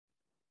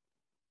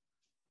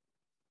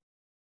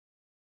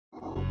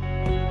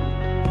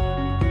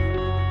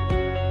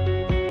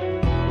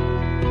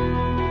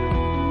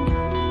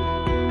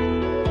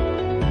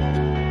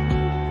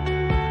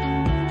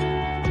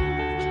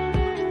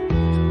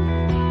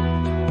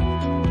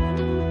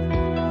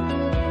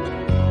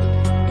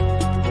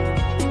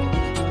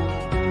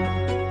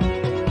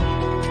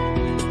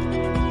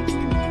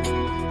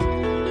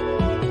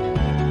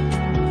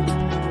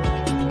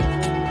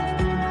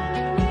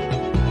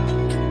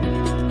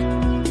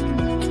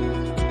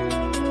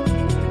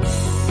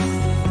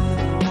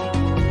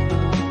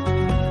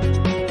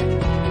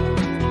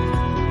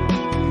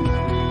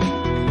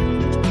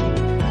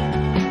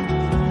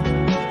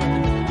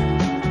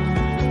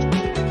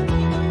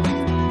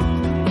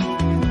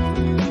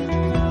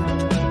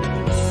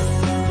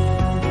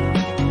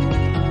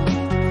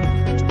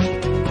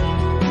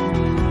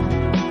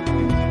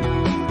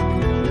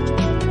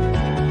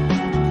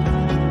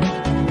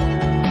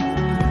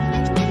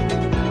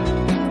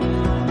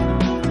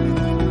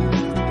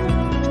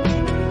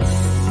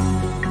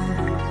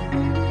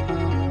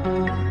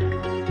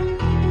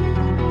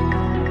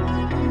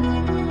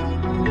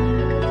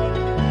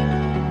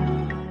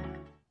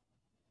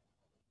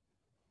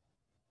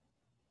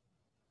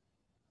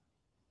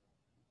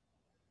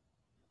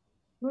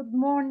Good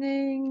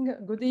morning,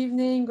 good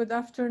evening, good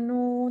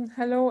afternoon.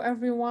 Hello,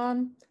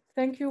 everyone.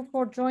 Thank you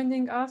for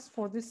joining us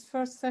for this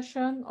first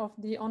session of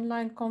the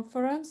online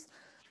conference.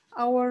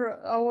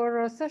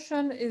 Our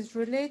session is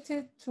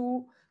related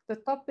to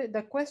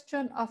the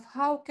question of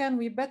how can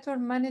we better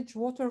manage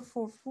water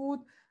for food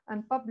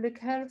and public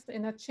health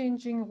in a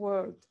changing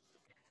world.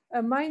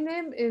 My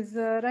name is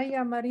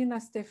Raya Marina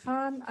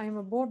Stefan. I'm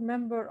a board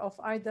member of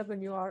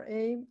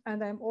IWRA,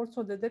 and I'm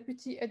also the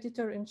deputy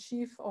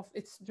editor-in-chief of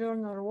its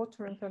journal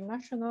Water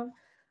International.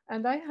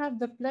 And I have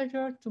the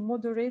pleasure to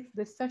moderate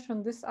this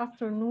session this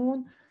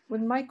afternoon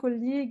with my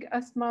colleague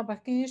Asma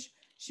Bakish.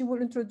 She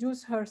will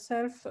introduce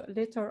herself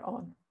later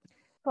on.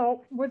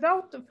 So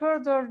without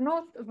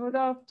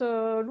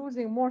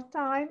losing more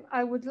time,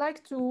 I would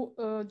like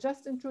to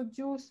just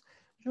introduce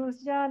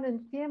Josiane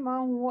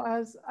Nkiema, who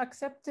has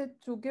accepted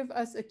to give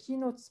us a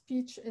keynote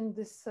speech in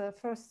this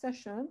first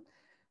session.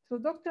 So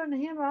Dr.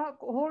 Nkiema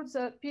holds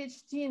a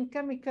Ph.D. in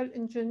chemical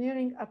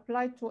engineering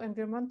applied to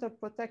environmental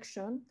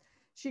protection.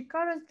 She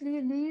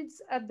currently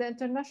leads at the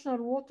International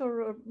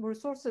Water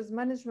Resources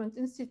Management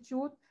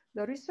Institute,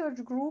 the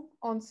research group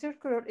on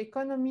circular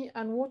economy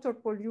and water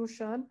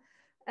pollution.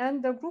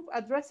 And the group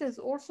addresses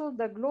also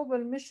the global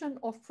mission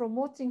of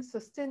promoting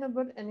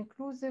sustainable and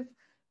inclusive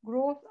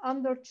growth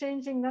under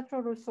changing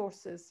natural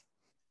resources.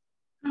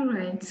 All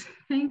right,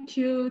 thank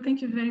you.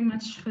 Thank you very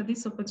much for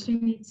this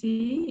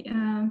opportunity.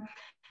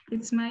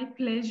 It's my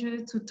pleasure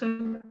to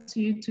talk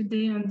to you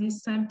today on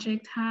this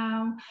subject,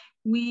 how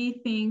we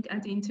think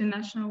at the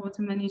International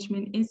Water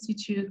Management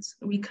Institute,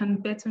 we can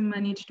better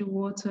manage the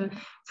water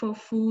for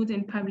food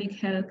and public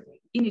health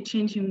in a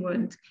changing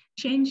world.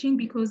 Changing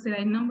because there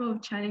are a number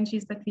of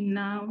challenges that we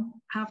now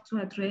have to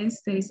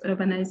address. There is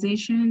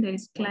urbanization, there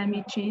is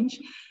climate change.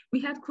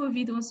 We had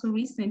COVID also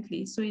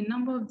recently, so a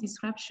number of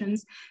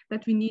disruptions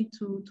that we need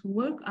to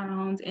work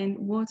around, and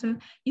water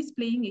is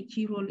playing a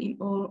key role in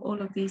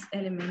all of these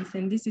elements,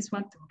 and this is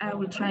what I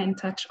will try and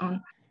touch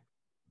on.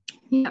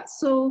 Yeah,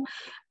 so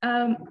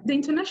the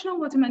International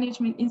Water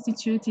Management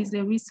Institute is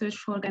a research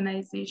for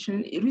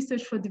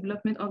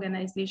development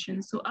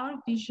organization. So our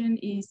vision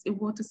is a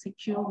water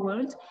secure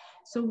world.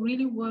 So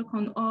really work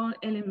on all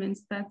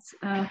elements that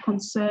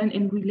concern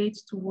and relate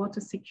to water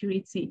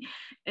security.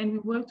 And we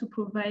work to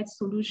provide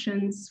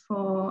solutions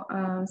for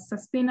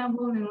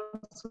sustainable and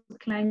also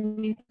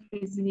climate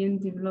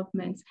resilient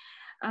development.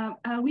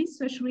 Our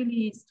research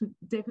really is to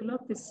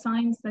develop the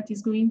science that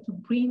is going to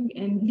bring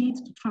and lead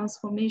to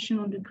transformation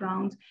on the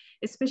ground,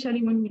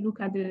 especially when we look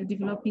at the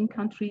developing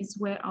countries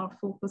where our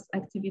focus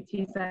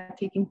activities are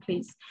taking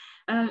place.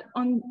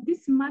 On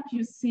this map,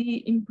 you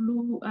see in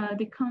blue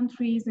the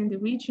countries and the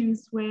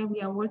regions where we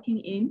are working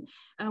in.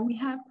 We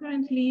have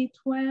currently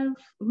 12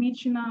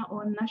 regional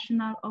or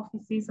national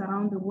offices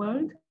around the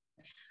world.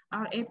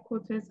 Our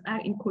headquarters are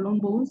in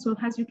Colombo. So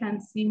as you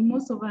can see,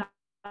 most of our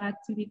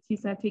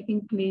activities are taking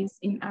place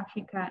in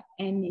Africa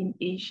and in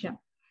Asia.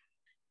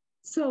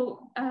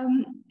 So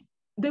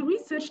the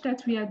research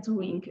that we are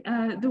doing,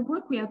 the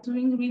work we are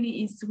doing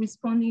really is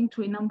responding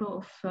to a number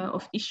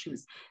of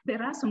issues.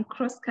 There are some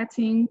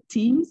cross-cutting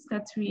themes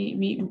that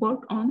we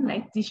work on,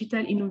 like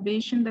digital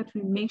innovation, that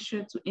we make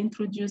sure to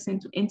introduce and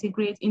to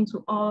integrate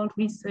into all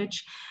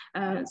research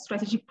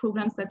strategic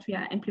programs that we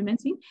are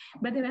implementing.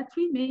 But there are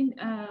three main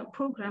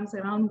programs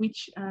around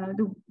which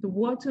the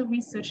water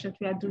research that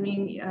we are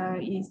doing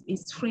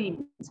is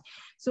framed.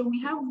 So we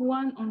have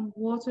one on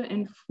water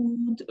and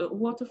food,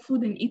 water,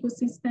 food and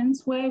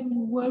ecosystems, where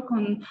we work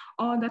on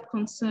all that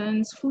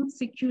concerns food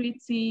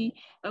security,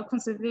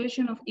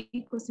 conservation of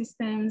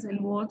ecosystems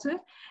and water.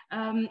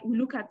 We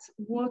look at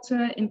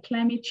water and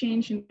climate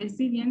change and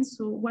resilience.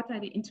 So what are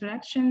the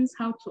interactions,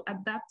 how to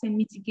adapt and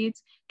mitigate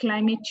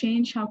climate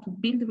change, how to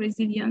build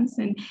resilience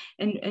and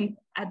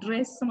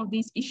address some of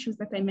these issues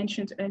that I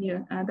mentioned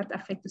earlier that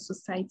affect the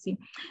society.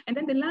 And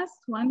then the last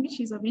one, which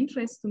is of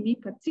interest to me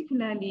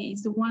particularly,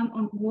 is the one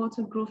on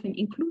water growth and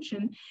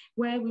inclusion,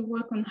 where we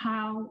work on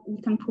how we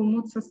can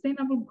promote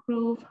sustainable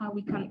growth, how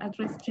we can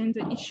address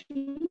gender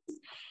issues.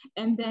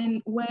 And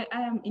then where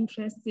I am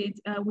interested,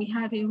 we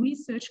have a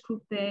research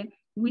group there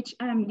which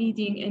I am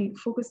leading and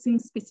focusing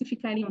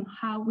specifically on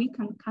how we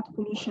can cut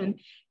pollution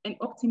and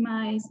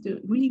optimize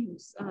the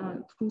reuse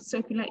through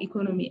circular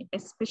economy,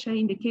 especially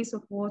in the case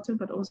of water,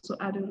 but also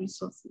other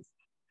resources.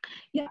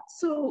 Yeah,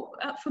 so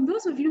for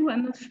those of you who are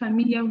not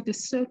familiar with the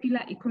circular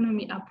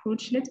economy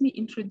approach, let me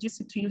introduce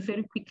it to you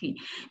very quickly,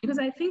 because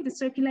I think the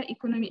circular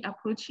economy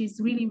approach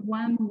is really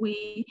one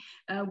way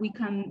we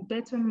can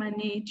better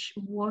manage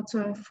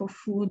water for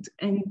food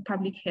and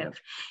public health.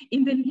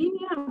 In the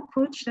linear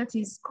approach that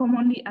is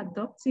commonly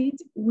adopted,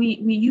 we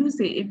use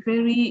a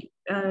very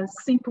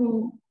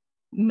simple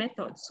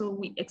methods. So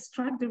we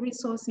extract the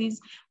resources,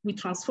 we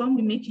transform,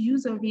 we make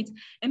use of it.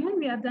 And when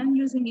we are done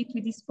using it,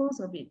 we dispose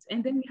of it.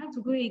 And then we have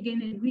to go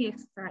again and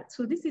re-extract.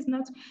 So this is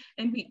not,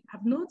 and we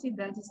have noted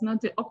that it's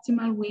not the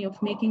optimal way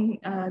of making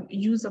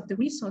use of the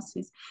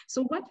resources.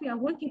 So what we are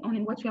working on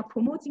and what we are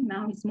promoting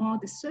now is more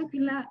the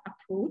circular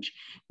approach,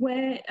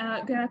 where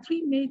there are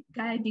three main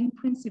guiding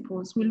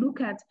principles. We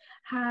look at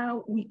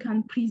how we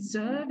can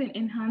preserve and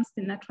enhance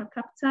the natural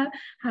capital,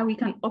 how we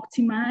can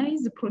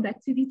optimize the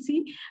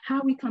productivity,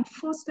 how we can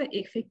foster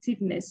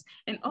effectiveness.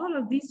 And all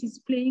of this is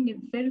playing a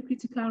very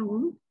critical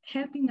role,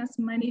 helping us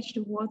manage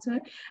the water,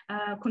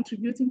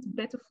 contributing to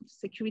better food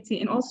security.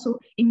 And also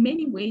in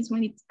many ways,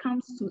 when it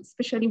comes to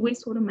especially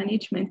wastewater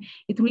management,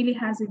 it really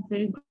has a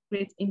very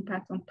great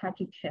impact on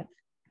public health.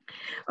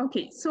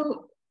 Okay,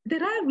 so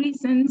there are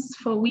reasons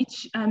for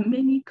which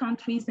many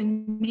countries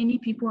and many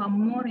people are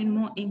more and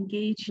more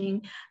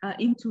engaging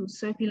into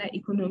circular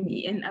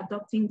economy and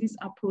adopting this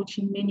approach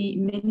in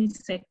many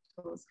sectors.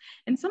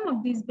 And some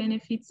of these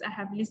benefits, I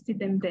have listed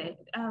them there.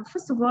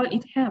 First of all,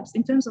 it helps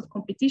in terms of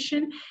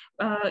competition.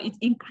 It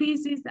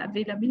increases the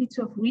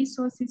availability of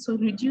resources, so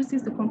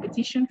reduces the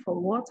competition for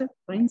water,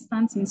 for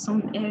instance, in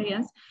some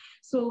areas.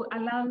 So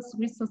allows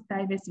resource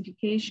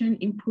diversification,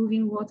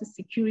 improving water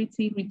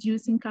security,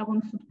 reducing carbon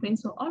footprint.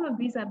 So all of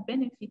these are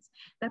benefits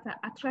that are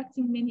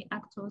attracting many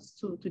actors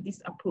to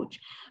this approach.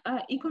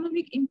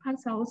 Economic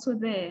impacts are also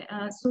there.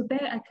 So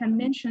there I can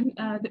mention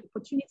the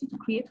opportunity to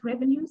create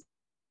revenues,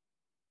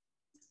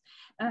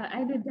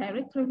 either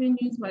direct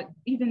revenues, but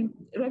even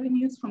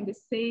revenues from the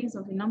sales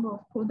of a number of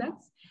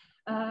products.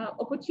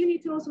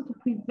 Opportunity also to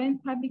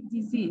prevent public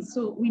disease.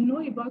 So we know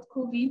about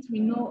COVID,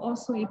 we know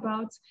also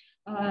about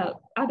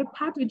other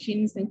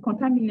pathogens and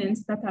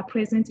contaminants that are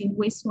present in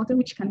wastewater,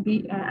 which can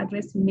be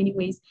addressed in many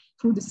ways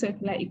through the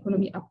circular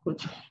economy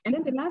approach. And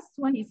then the last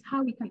one is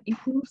how we can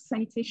improve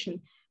sanitation,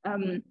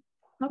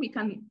 how we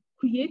can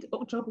create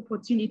job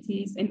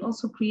opportunities and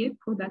also create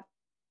products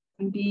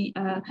and be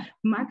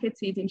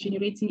marketed and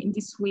generating in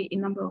this way a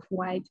number of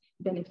wide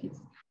benefits.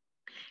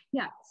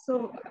 Yeah,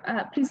 so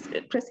please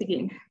press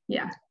again.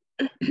 Yeah.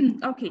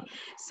 Okay,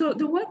 so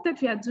the work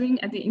that we are doing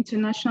at the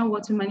International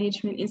Water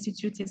Management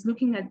Institute is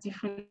looking at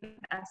different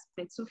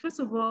aspects. So first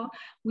of all,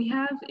 we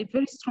have a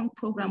very strong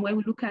program where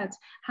we look at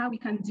how we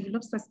can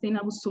develop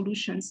sustainable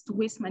solutions to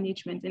waste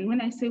management. And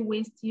when I say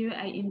waste here,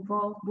 I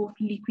involve both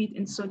liquid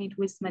and solid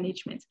waste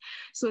management.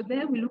 So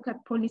there we look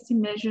at policy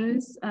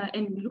measures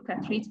and we look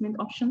at treatment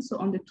options, so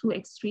on the two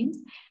extremes.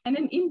 And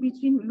then in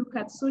between, we look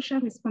at social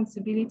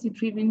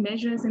responsibility-driven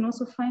measures and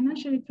also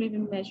financially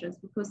driven measures,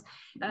 because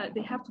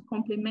they have to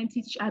complement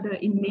each other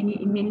in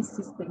many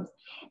systems.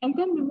 And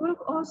then we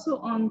work also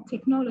on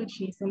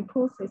technologies and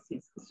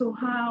processes. So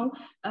how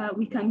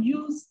we can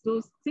use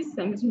those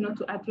systems,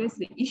 to address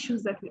the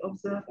issues that we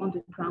observe on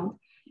the ground.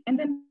 And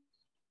then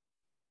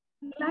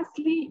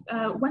lastly,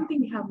 one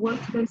thing we have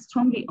worked very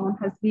strongly on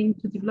has been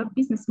to develop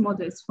business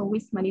models for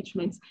waste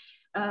management.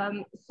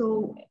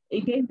 So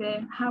again,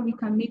 there, how we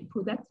can make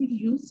productive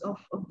use of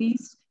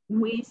these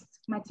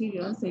waste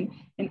materials and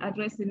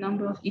address the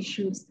number of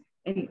issues,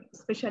 and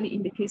especially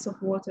in the case of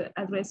water,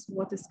 address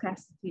water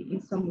scarcity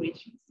in some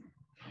regions.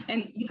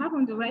 And you have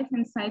on the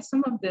right-hand side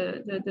some of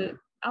the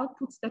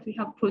outputs that we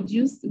have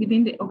produced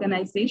within the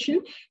organization.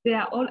 They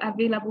are all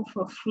available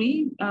for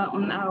free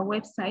on our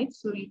website,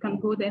 so you can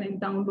go there and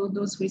download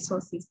those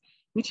resources,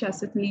 which are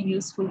certainly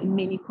useful in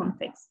many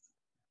contexts.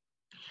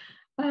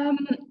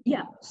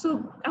 Yeah,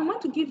 so I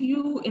want to give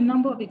you a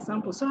number of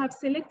examples. So I've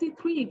selected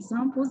 3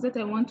 examples that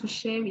I want to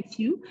share with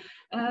you.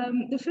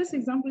 The first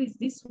example is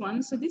this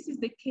one. So this is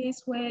the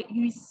case where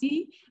you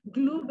see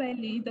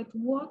globally that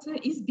water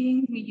is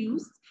being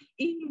reused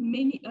in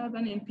many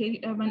urban and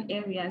peri-urban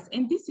areas.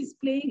 And this is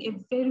playing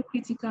a very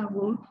critical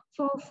role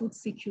for food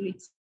security.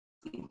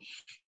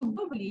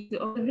 Globally,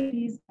 the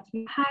observation is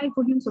that high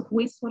volumes of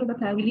wastewater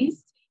that are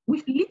released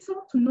with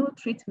little to no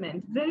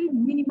treatment, very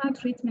minimal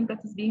treatment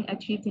that is being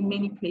achieved in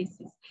many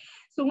places.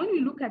 So when we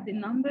look at the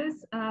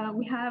numbers,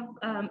 we have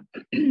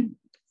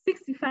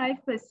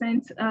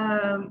 65%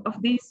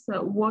 of this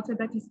water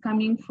that is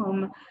coming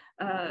from,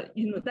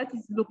 that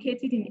is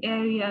located in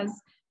areas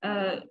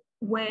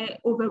where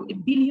over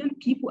 1 billion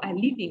people are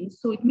living.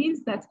 So it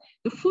means that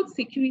the food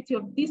security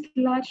of this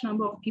large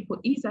number of people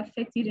is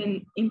affected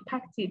and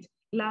impacted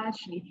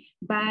largely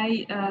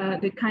by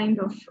the kind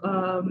of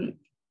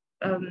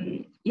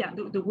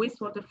the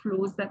wastewater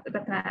flows that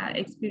are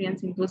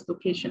experienced in those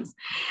locations.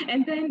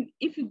 And then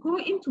if you go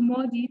into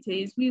more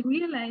details, we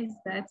realize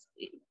that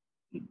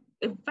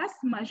a vast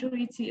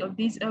majority of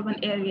these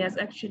urban areas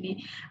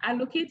actually are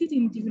located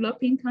in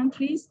developing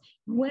countries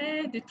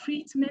where the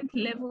treatment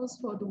levels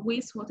for the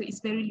wastewater is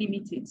very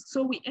limited.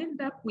 So we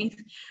end up with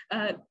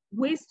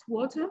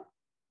wastewater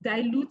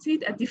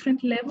diluted at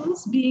different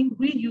levels being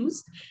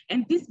reused,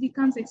 and this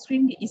becomes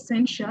extremely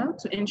essential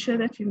to ensure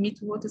that we meet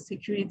water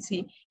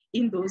security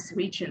in those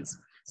regions.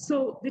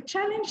 So the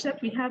challenge that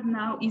we have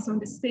now is on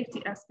the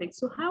safety aspect.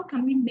 So how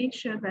can we make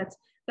sure that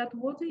that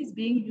water is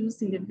being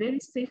used in a very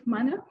safe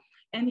manner,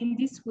 and in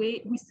this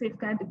way we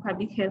safeguard the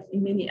public health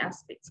in many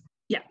aspects?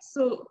 Yeah,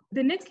 so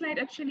the next slide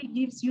actually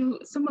gives you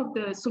some of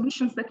the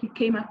solutions that we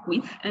came up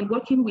with and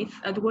working with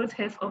the World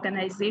Health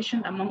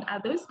Organization, among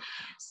others.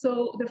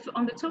 So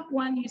on the top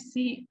one, you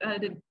see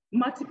the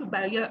multiple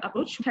barrier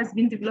approach has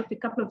been developed a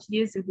couple of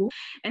years ago.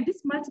 And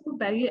this multiple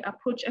barrier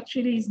approach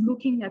actually is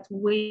looking at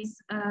ways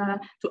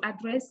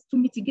to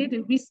mitigate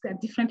the risk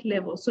at different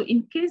levels. So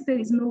in case there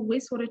is no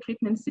wastewater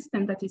treatment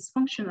system that is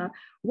functional,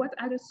 what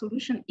other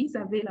solution is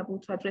available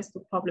to address the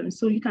problem?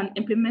 So you can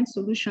implement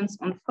solutions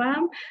on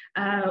farm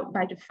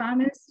by the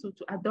farmers to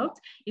adopt.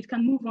 It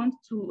can move on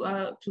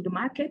to the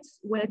markets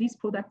where these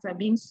products are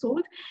being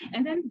sold.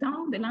 And then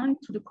down the line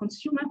to the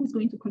consumer who's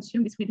going to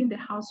consume this within the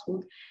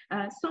household.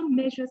 Some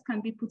measures can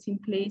be put in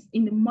place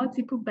in a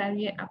multiple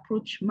barrier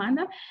approach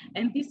manner,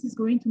 and this is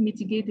going to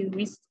mitigate the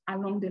risks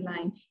along the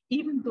line.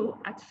 Even though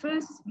at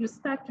first you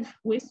start with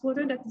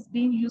wastewater that is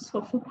being used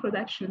for food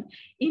production,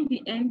 in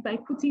the end, by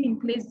putting in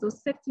place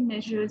those safety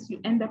measures, you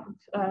end up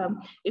with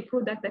a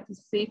product that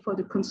is safe for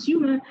the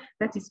consumer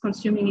that is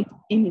consuming it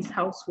in his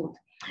household.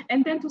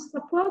 And then to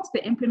support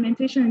the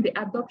implementation and the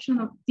adoption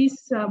of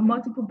this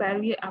multiple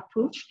barrier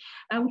approach,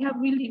 we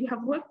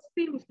have worked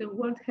still with the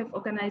World Health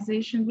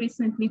Organization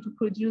recently to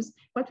produce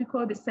what we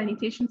call the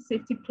sanitation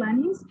safety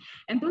plannings.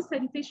 And those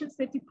sanitation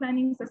safety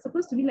plannings are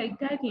supposed to be like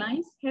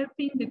guidelines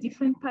helping the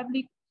different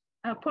public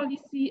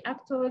policy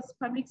actors,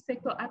 public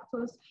sector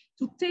actors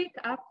to take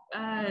up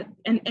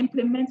and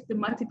implement the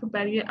multiple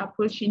barrier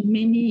approach in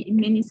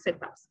many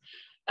setups.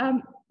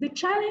 The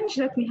challenge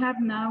that we have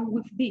now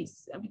with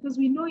this, because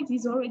we know it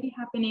is already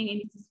happening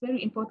and it is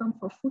very important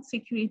for food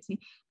security,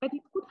 but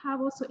it could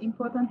have also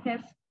important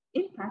health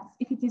impacts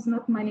if it is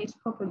not managed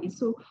properly.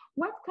 So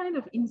what kind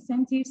of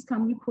incentives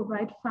can we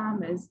provide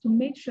farmers to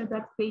make sure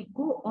that they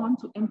go on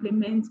to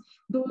implement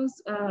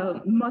those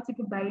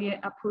multiple barrier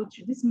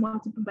approach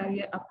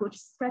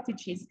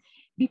strategies?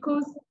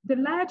 Because the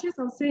largest,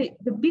 I'll say,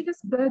 the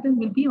biggest burden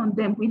will be on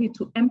them really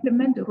to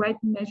implement the right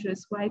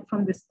measures right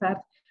from the start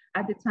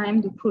at the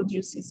time the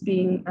produce is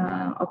being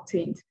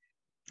obtained.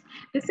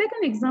 The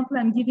second example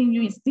I'm giving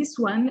you is this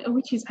one,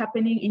 which is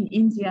happening in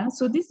India.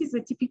 So this is a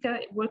typical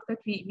work that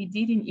we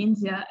did in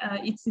India.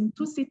 It's in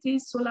two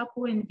cities,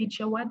 Solapur and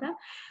Vijayawada,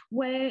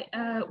 where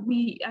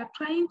we are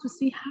trying to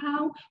see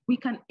how we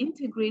can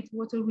integrate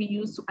water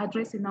reuse to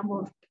address a number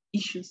of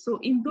issues. So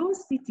in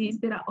those cities,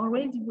 there are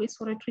already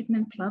wastewater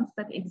treatment plants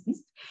that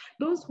exist.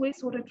 Those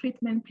wastewater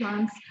treatment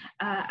plants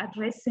are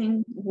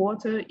addressing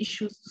water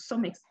issues to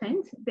some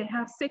extent. They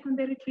have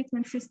secondary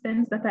treatment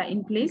systems that are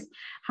in place.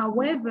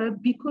 However,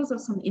 because of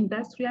some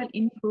industrial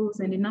inflows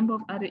and a number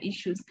of other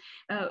issues,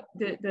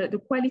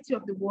 the quality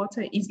of the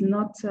water is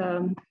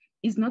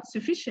not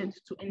sufficient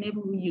to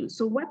enable reuse.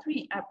 So what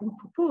we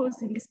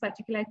proposed in this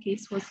particular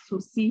case was to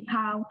see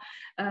how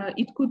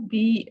it could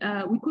be,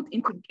 we could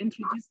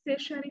introduce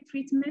tertiary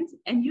treatment,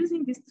 and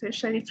using this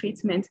tertiary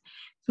treatment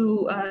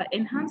to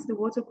enhance the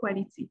water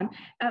quality.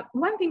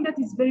 One thing that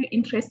is very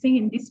interesting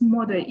in this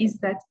model is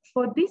that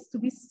for this to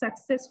be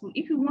successful,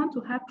 if you want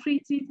to have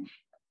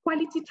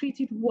quality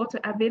treated water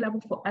available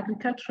for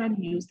agricultural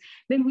use,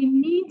 then we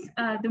need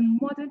the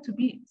model to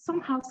be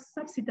somehow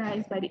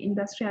subsidized by the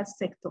industrial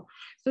sector.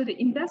 So the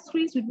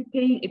industries will be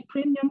paying a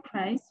premium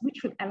price,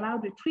 which will allow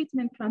the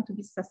treatment plant to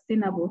be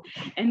sustainable.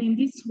 And in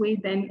this way,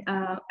 then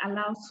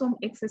allow some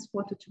excess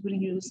water to be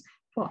used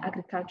for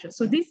agriculture.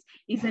 So this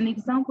is an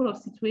example of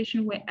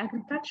situation where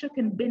agriculture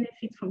can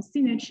benefit from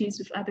synergies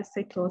with other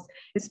sectors,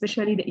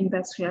 especially the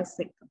industrial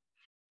sector.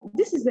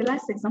 This is the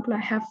last example I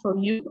have for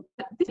you.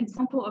 This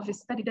example of a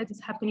study that is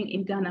happening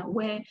in Ghana,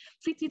 where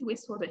treated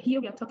wastewater, here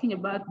we are talking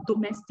about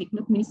domestic,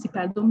 not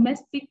municipal,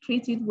 domestic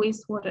treated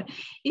wastewater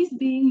is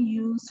being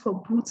used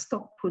for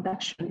broodstock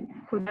production.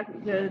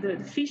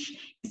 The fish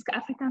is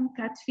African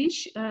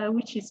catfish,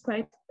 which is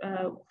quite,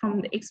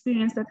 from the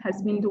experience that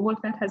has been, the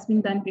work that has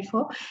been done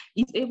before,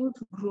 is able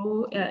to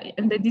grow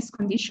under these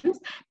conditions.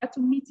 But to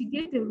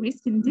mitigate the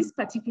risk in this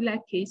particular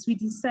case, we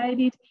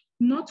decided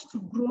not to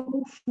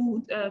grow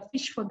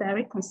fish for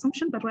direct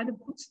consumption, but rather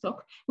broodstock,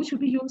 which will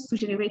be used to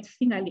generate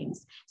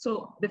fingerlings.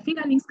 So the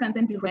fingerlings can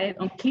then be reared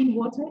on clean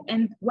water,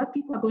 and what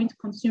people are going to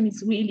consume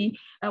is really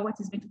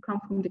what is going to come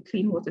from the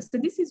clean water. So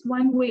this is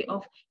one way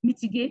of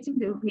mitigating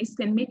the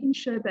risk and making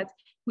sure that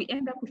we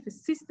end up with a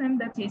system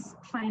that is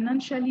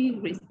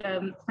financially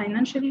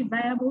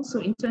viable. So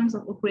in terms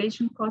of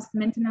operation costs,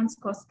 maintenance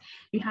costs,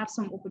 we have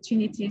some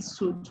opportunities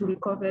to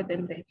recover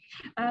them there.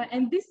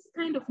 And this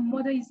kind of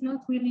model is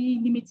not really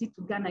limited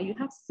to Ghana. You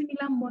have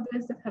similar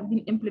models that have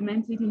been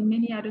implemented in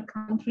many other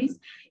countries.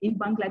 In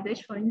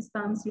Bangladesh, for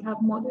instance, you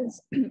have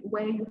models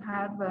where you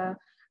have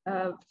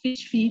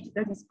fish feed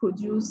that is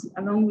produced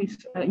along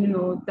with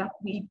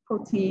duckweed,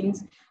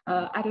 proteins,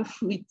 other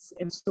fruits,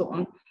 and so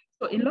on.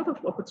 So a lot of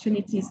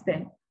opportunities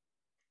there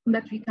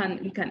that we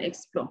can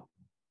explore.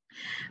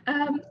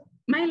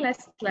 My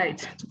last slide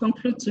to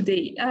conclude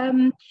today.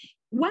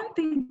 one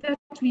thing that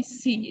we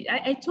see,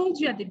 I told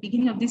you at the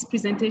beginning of this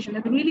presentation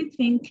that I really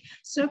think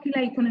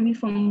circular economy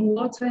from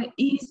water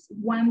is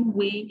one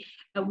way,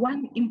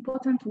 one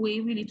important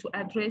way really to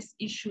address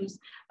issues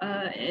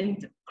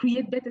and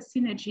create better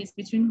synergies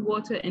between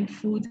water and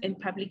food and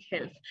public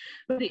health.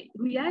 But the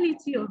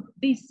reality of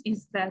this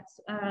is that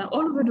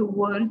all over the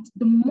world,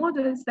 the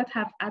models that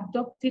have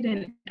adopted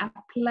and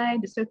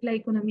applied the circular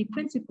economy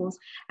principles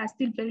are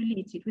still very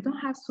limited. We don't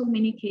have so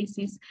many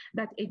cases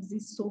that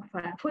exist so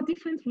far for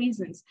different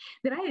reasons.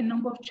 There are a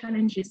number of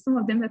challenges, some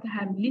of them that I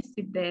have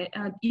listed there,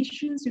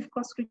 issues with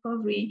cost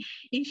recovery,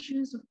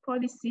 issues with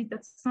policy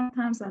that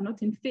sometimes are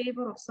not in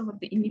favor of some of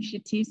the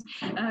initiatives,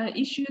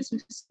 issues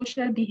with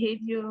social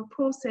behavior,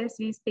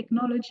 processes,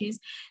 technologies.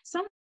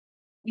 Some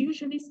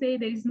usually say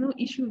there is no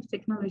issue with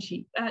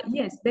technology.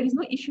 Yes, there is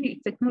no issue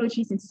with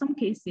technologies in some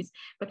cases,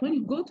 but when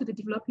you go to the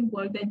developing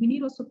world, then we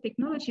need also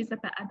technologies that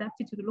are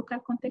adapted to the local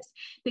context,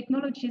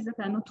 technologies that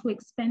are not too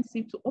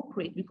expensive to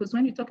operate, because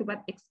when you talk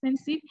about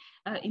expensive,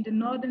 in the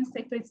northern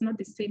sector, it's not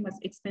the same as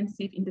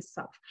expensive in the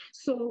south.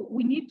 So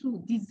we need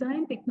to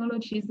design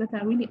technologies that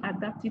are really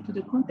adapted to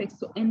the context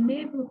to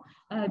enable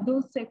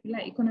those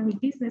circular economy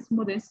business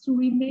models to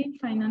remain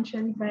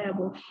financially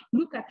viable.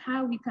 Look at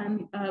how we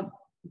can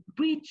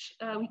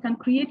we can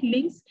create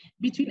links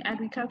between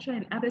agriculture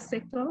and other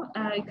sector.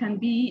 It can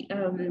be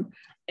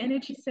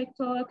energy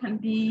sector, it can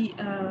be,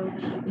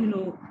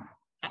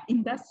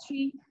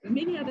 industry,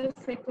 many other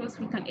sectors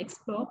we can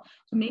explore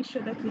to make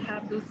sure that we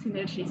have those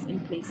synergies in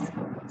place.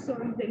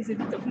 Sorry, there is a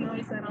bit of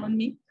noise around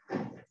me.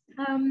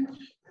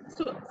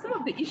 So some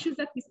of the issues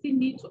that we still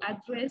need to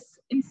address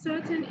in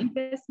certain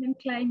investment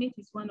climate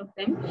is one of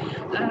them.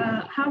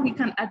 How we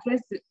can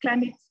address the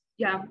climate,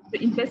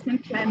 the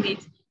investment climate,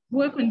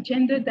 work on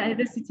gender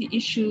diversity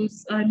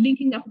issues,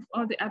 linking up with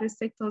all the other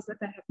sectors that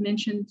I have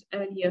mentioned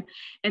earlier.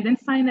 And then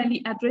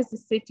finally, address the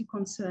safety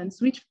concerns,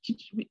 which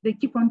they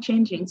keep on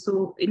changing.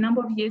 So a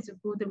number of years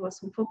ago, there was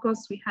some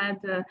focus. We had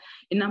a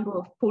number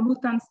of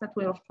pollutants that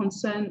were of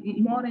concern.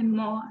 More and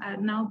more are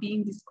now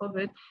being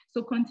discovered.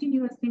 So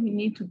continuously, we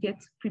need to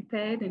get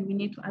prepared and we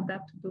need to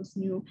adapt to those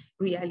new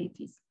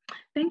realities.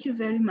 Thank you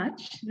very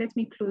much. Let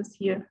me close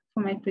here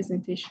for my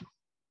presentation.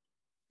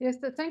 Yes,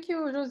 thank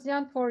you,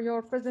 Josiane, for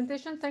your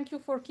presentation. Thank you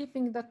for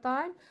keeping the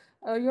time.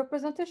 Your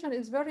presentation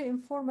is very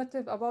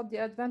informative about the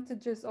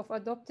advantages of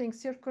adopting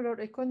circular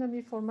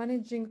economy for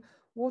managing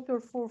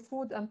water for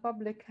food and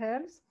public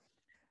health.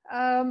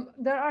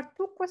 There are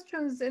two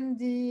questions in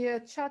the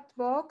chat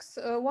box.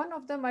 One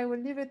of them, I will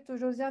leave it to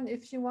Josiane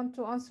if you want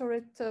to answer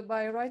it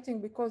by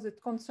writing, because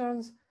it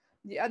concerns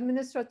the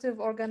administrative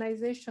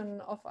organization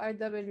of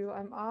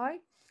IWMI.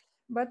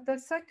 But the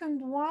second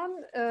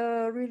one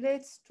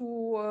relates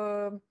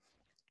to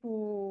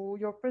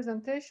your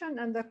presentation,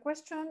 and the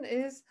question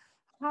is,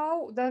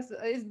 how does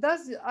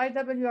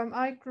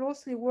IWMI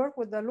closely work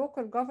with the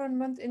local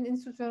government in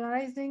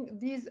institutionalizing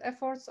these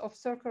efforts of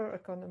circular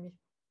economy?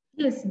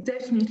 Yes,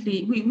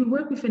 definitely. We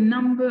work with a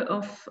number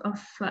of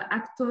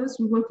actors.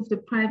 We work with the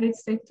private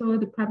sector,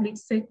 the public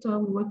sector,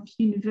 we work with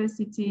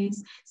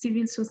universities,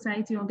 civil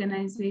society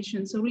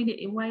organizations, so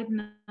really a wide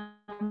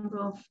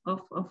number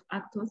of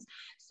actors.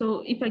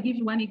 So if I give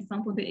you one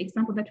example, the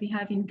example that we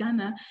have in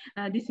Ghana,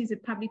 this is a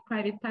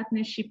public-private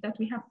partnership that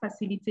we have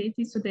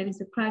facilitated. So there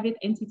is a private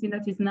entity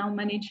that is now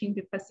managing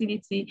the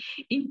facility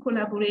in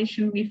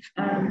collaboration with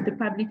the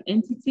public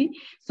entity.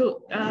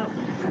 So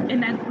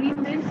an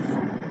agreement.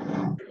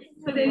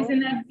 So there is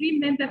an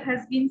agreement that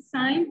has been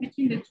signed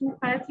between the two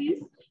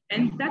parties,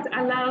 and that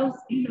allows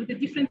the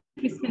different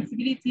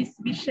responsibilities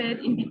to be shared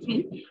in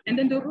between. And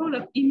then the role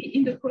of IMI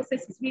in the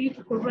process is really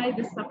to provide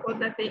the support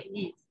that they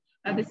need,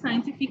 the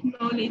scientific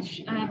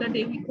knowledge that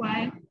they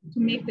require to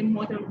make the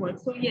model work.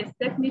 So yes,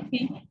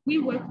 definitely, we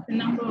work with a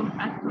number of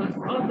actors,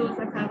 all those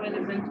that are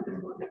relevant to the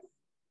model.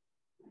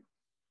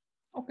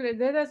 Okay,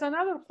 there is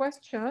another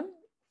question.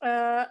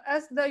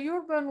 As the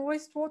urban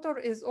wastewater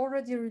is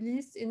already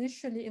released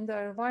initially in the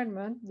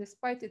environment,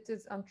 despite it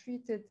is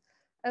untreated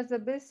as a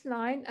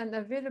baseline and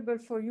available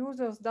for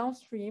users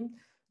downstream,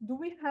 do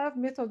we have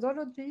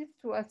methodologies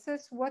to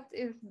assess what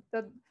is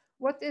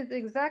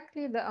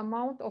exactly the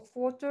amount of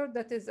water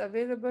that is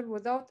available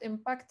without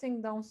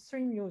impacting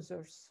downstream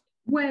users?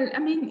 Well, I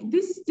mean,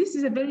 this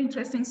is a very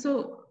interesting.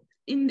 So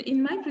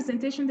in my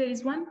presentation, there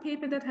is one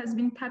paper that has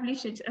been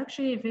published. It's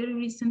actually a very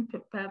recent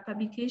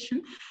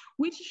publication,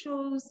 which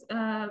shows,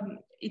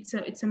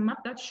 it's a map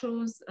that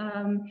shows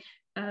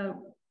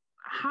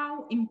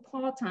how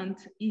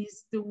important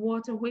is the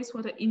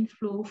wastewater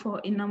inflow for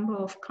a number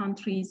of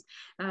countries.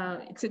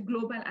 It's a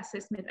global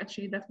assessment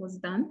actually that was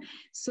done.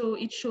 So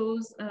it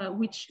shows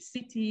which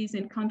cities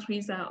and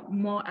countries are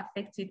more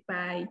affected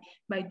by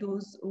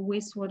those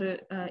wastewater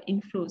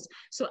inflows.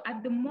 So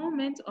at the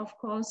moment, of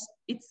course,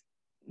 it's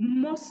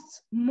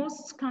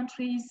most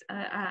countries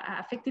are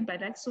affected by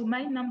that. So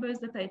my numbers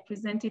that I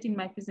presented in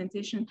my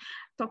presentation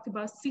talked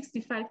about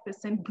 65%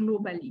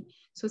 globally.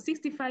 So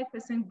 65%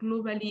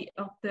 globally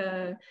of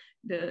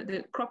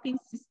the cropping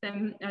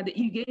system, the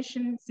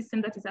irrigation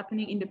system that is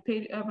happening in the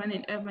peri-urban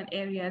and urban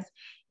areas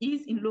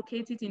is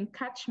located in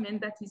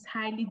catchment that is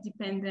highly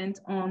dependent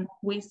on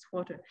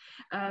wastewater.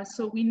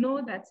 So we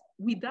know that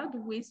without the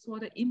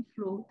wastewater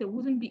inflow, there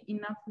wouldn't be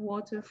enough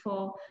water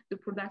for the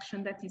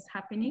production that is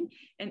happening.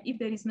 And if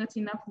there is not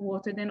enough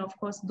water, then of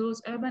course,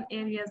 those urban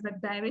areas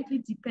that directly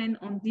depend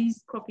on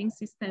these cropping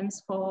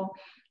systems for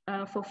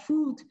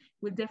food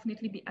will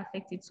definitely be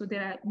affected. So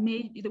there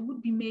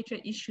would be major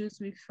issues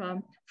with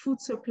food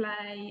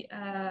supply,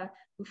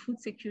 with food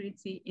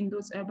security in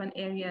those urban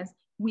areas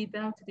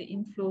without the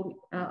inflow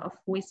of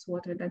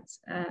wastewater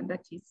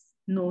that is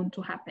known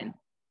to happen.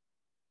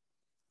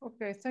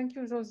 Okay, thank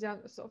you,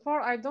 Josiane. So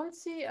far, I don't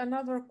see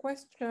another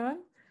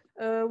question.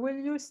 Will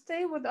you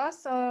stay with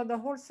us the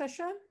whole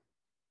session?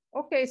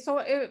 Okay,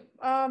 so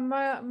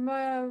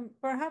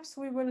perhaps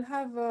we will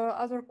have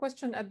other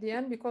question at the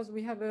end because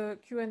we have a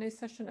Q&A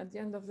session at the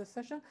end of the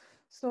session.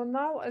 So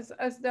now,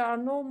 as there are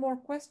no more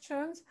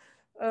questions,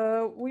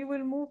 we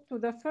will move to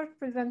the first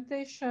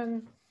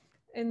presentation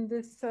in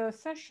this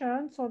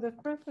session. So the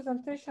first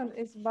presentation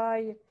is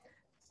by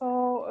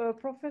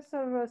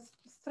Professor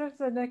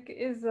Strzenek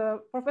is a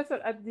professor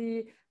at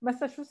the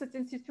Massachusetts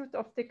Institute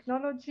of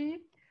Technology,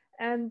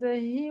 and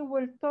he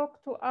will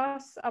talk to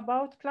us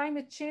about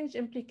climate change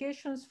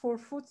implications for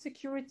food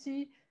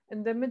security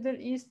in the Middle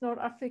East, North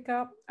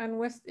Africa, and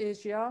West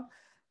Asia.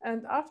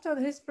 And after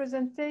his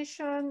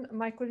presentation,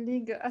 my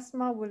colleague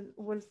Asma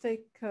will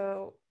take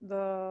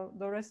the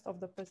rest of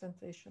the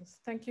presentations.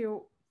 Thank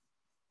you.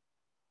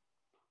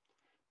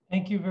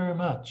 Thank you very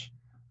much.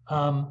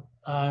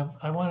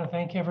 I want to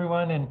thank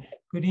everyone, and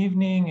good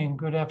evening and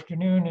good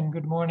afternoon and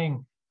good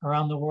morning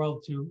around the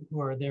world to who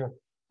are there.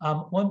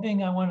 One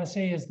thing I want to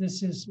say is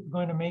this is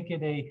going to make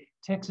it a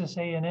Texas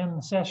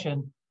A&M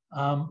session.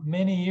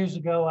 Many years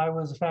ago, I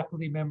was a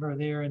faculty member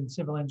there in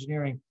civil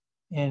engineering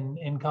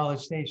in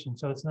College Station,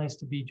 so it's nice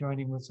to be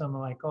joining with some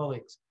of my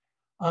colleagues.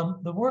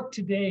 The work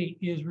today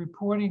is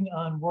reporting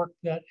on work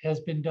that has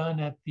been done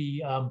at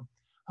the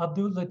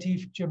Abdul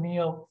Latif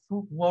Jamil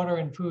Water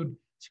and Food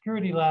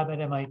Security Lab at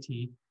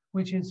MIT,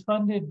 which is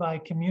funded by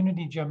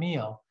Community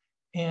Jamil.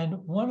 And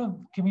one of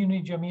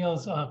Community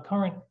Jamil's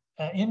current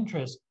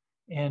interest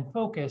and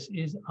focus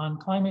is on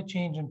climate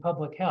change and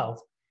public health.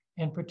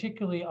 And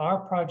particularly our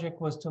project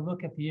was to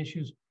look at the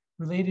issues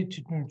related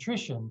to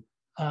nutrition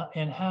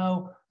and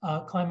how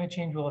climate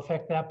change will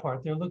affect that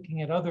part. They're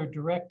looking at other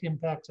direct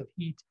impacts of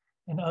heat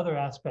and other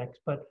aspects,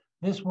 but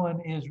this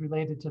one is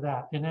related to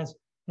that. And as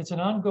it's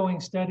an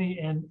ongoing study,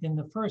 and in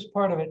the first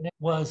part of it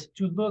was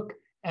to look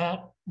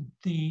at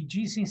the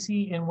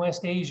GCC in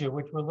West Asia,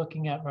 which we're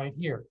looking at right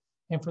here.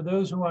 And for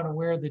those who aren't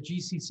aware, the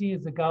GCC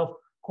is the Gulf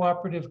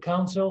Cooperative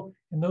Council,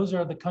 and those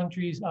are the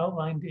countries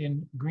outlined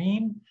in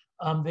green.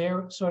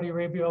 There, Saudi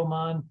Arabia,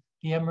 Oman,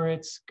 the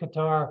Emirates,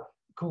 Qatar,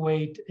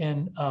 Kuwait,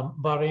 and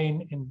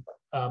Bahrain.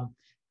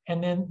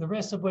 And then the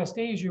rest of West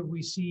Asia,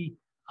 we see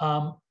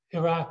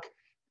Iraq,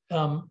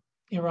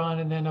 Iran,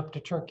 and then up to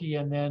Turkey,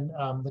 and then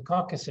the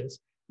Caucasus,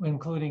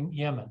 including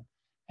Yemen.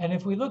 And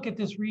if we look at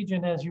this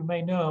region, as you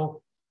may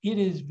know, it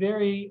is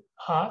very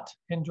hot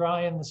and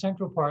dry in the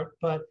central part,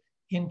 but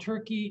in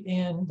Turkey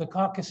and the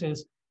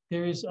Caucasus,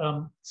 there is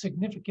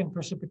significant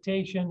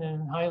precipitation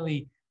and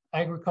highly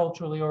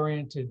agriculturally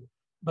oriented.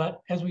 But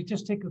as we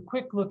just take a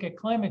quick look at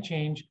climate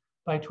change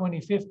by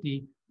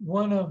 2050,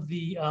 one of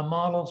the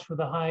models for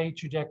the high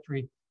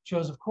trajectory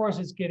shows, of course,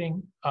 it's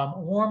getting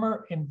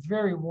warmer and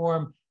very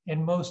warm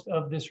in most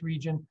of this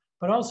region,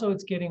 but also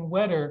it's getting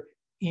wetter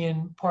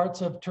in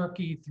parts of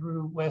Turkey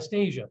through West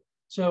Asia.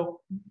 So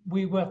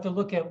we have to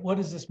look at what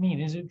does this mean?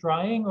 Is it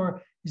drying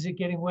or is it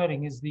getting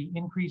wetting? Is the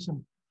increase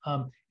in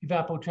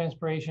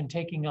evapotranspiration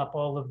taking up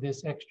all of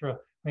this extra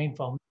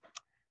rainfall?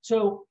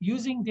 So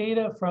using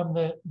data from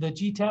the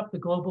GTAP, the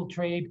Global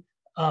Trade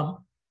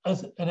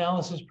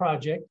Analysis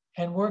Project,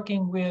 and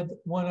working with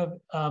one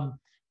of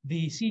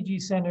the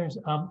CG Center's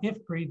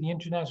IFPRI, the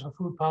International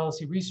Food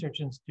Policy Research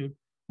Institute,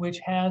 which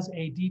has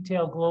a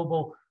detailed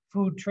global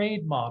food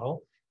trade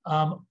model.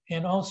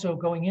 And also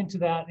going into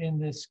that in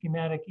this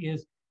schematic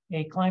is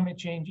a climate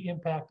change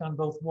impact on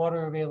both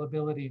water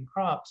availability and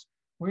crops.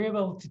 We're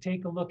able to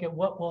take a look at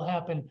what will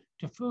happen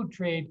to food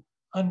trade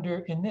under,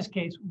 in this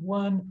case,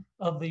 one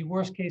of the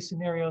worst case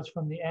scenarios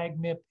from the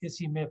AgMIP,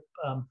 ICIMIP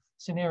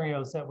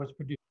scenarios that was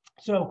produced.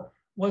 So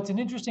what's an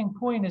interesting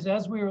point is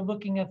as we were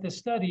looking at this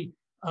study,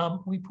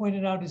 we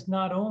pointed out is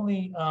not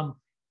only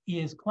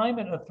is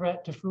climate a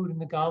threat to food in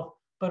the Gulf,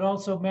 but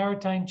also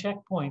maritime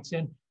checkpoints.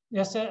 And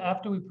yes,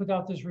 after we put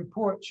out this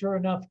report, sure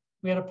enough,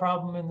 we had a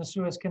problem in the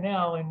Suez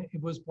Canal and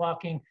it was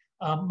blocking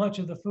much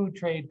of the food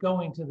trade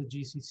going to the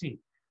GCC.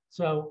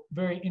 So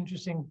very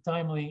interesting,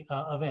 timely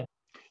event.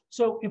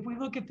 So if we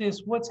look at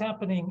this, what's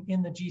happening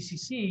in the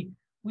GCC,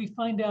 we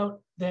find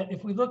out that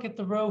if we look at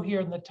the row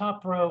here in the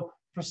top row,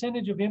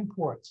 percentage of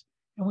imports,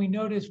 and we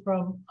notice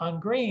from on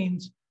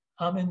grains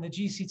in the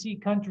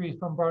GCC countries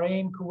from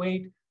Bahrain,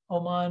 Kuwait,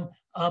 Oman,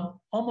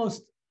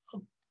 almost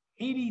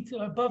 80 to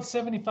above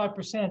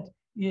 75%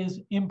 is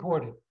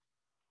imported.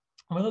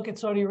 When we look at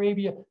Saudi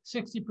Arabia,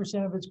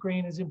 60% of its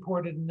grain is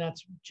imported, and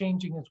that's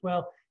changing as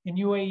well. In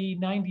UAE,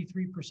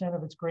 93%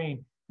 of its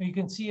grain And you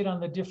can see it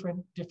on the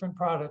different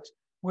products.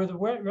 Where the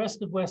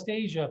rest of West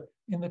Asia,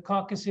 in the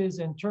Caucasus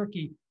and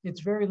Turkey,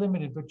 it's very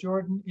limited. But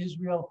Jordan,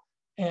 Israel,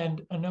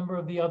 and a number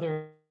of the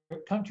other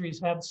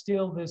countries have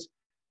still this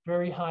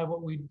very high,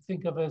 what we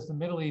think of as the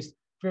Middle East,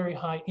 very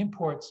high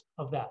imports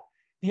of that.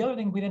 The other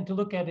thing we need to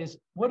look at is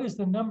what is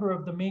the number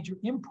of the major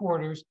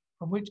importers,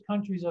 from which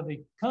countries are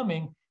they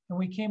coming? And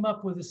we came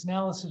up with this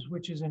analysis,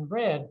 which is in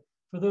red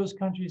for those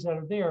countries that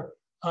are there,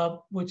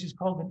 which is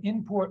called an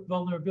import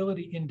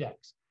vulnerability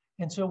index.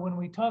 And so when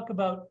we talk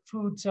about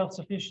food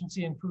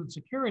self-sufficiency and food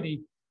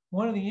security,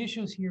 one of the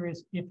issues here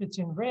is if it's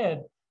in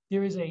red,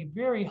 there is a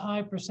very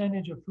high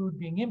percentage of food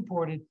being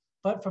imported,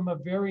 but from a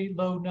very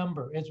low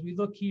number. As we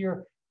look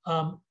here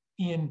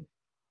in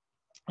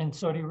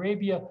Saudi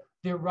Arabia,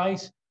 their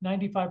rice,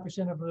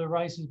 95% of their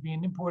rice is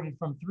being imported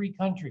from 3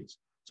 countries.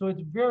 So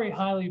it's very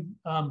highly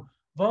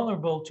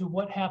vulnerable to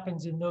what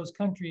happens in those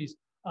countries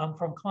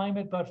from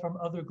climate, but from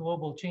other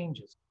global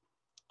changes.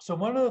 So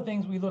one of the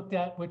things we looked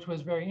at, which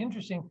was very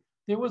interesting,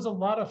 there was a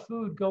lot of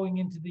food going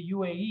into the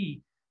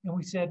UAE. And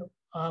we said,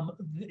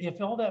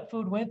 if all that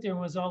food went there and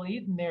was all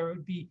eaten there, it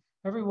would be,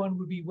 everyone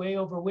would be way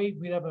overweight.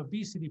 We'd have an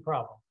obesity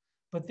problem.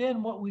 But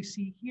then what we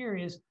see here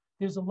is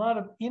there's a lot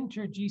of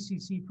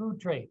inter-GCC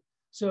food trade.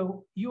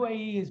 So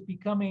UAE is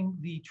becoming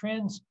the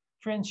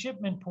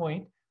transshipment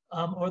point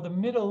or the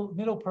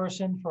middle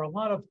person for a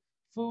lot of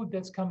food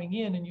that's coming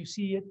in, and you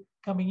see it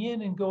coming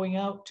in and going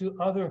out to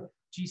other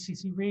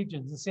GCC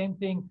regions. The same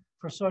thing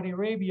for Saudi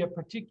Arabia,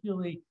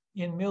 particularly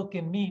in milk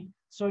and meat.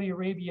 Saudi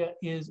Arabia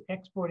is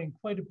exporting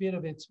quite a bit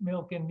of its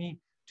milk and meat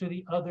to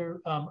the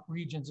other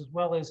regions, as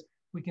well as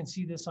we can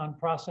see this on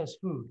processed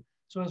food.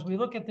 So as we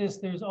look at this,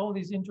 there's all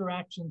these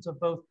interactions of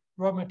both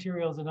raw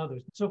materials and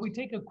others. So if we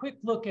take a quick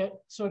look at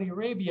Saudi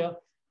Arabia,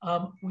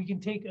 we can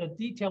take a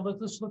detailed look.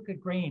 Let's look at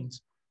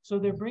grains. So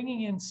they're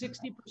bringing in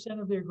 60%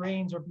 of their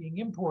grains are being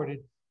imported.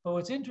 But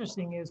what's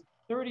interesting is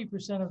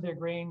 30% of their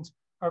grains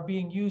are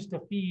being used to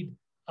feed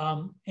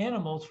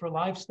animals for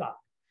livestock.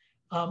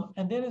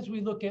 And then as we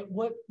look at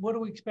what do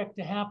we expect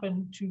to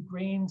happen to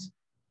grains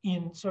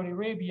in Saudi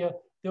Arabia,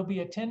 there'll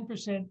be a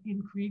 10%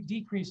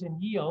 decrease in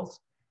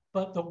yields,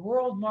 but the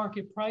world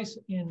market price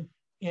in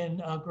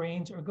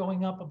grains are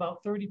going up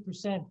about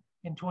 30%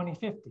 in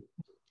 2050.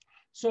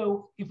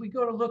 So if we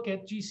go to look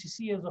at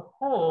GCC as a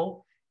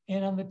whole,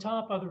 and on the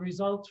top are the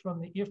results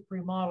from the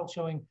IFPRI model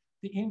showing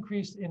the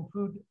increase in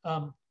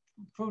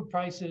food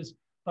prices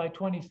by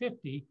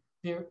 2050,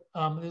 there's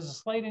a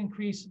slight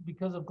increase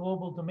because of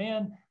global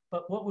demand,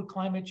 but what would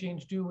climate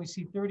change do? We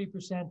see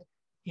 30%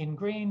 in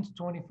grains,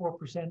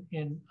 24%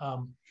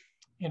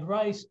 in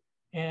rice,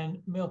 and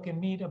milk and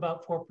meat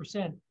about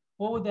 4%.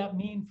 What would that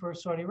mean for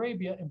Saudi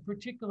Arabia, and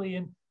particularly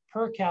in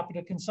per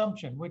capita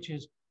consumption, which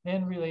is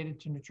then related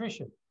to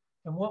nutrition?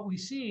 And what we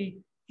see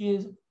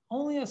is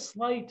only a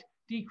slight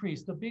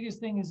decrease. The biggest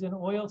thing is in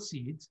oil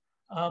seeds,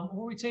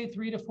 where we'd say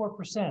 3 to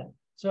 4%.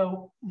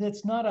 So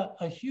that's not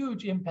a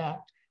huge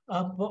impact,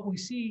 but we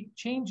see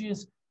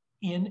changes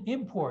in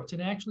imports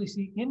and actually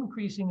see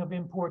increasing of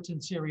imports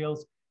in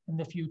cereals in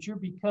the future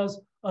because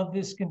of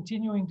this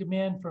continuing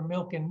demand for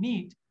milk and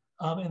meat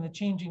and the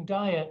changing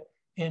diet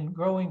and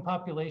growing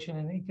population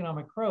and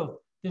economic growth.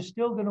 They're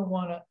still going to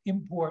want to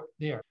import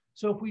there.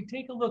 So if we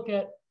take a look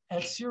at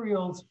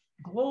cereals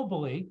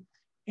globally,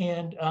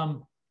 and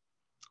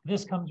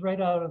this comes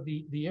right out of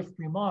the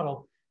IFPRI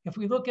model. If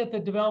we look at the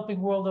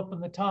developing world up in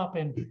the top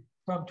and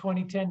from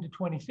 2010 to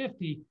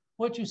 2050,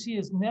 what you see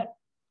is net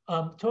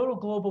total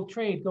global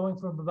trade going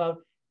from about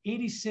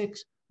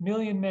 86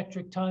 million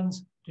metric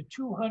tons to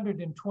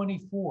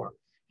 224.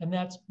 And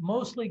that's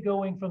mostly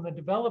going from the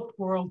developed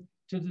world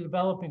to the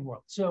developing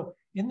world. So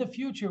in the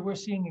future, we're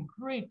seeing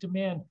a great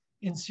demand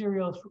in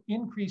cereals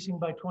increasing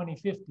by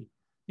 2050.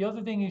 The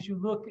other thing is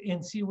you look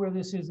and see where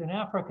this is in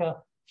Africa,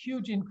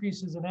 huge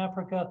increases in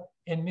Africa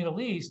and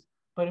Middle East,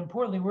 but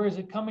importantly, where is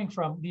it coming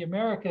from? The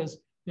Americas,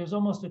 there's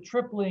almost a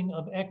tripling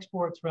of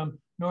exports from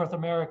North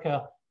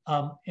America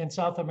and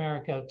South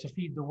America to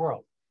feed the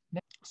world.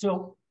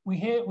 So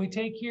we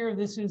take here,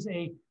 this is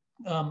a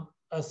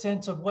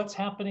sense of what's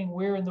happening,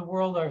 where in the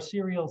world are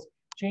cereals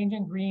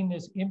changing. Green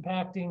is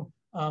impacting,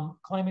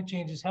 climate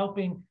change is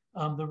helping,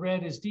 the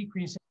red is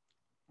decreasing.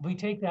 We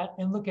take that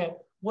and look at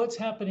what's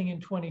happening in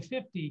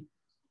 2050.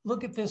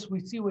 Look at this, we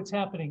see what's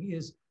happening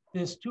is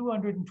this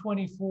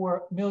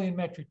 224 million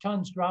metric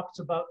tons drops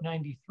about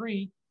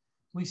 93.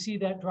 We see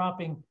that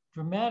dropping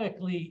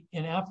dramatically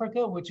in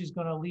Africa, which is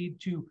going to lead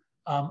to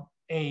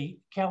a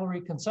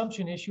calorie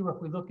consumption issue.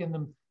 If we look in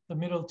the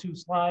middle two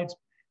slides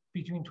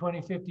between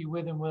 2050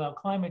 with and without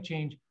climate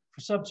change,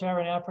 for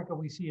sub-Saharan Africa,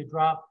 we see a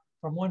drop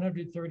from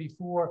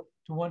 134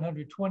 to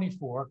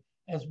 124,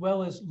 as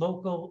well as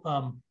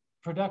local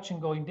production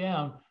going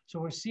down.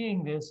 So we're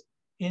seeing this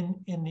in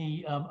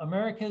the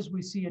Americas,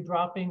 we see a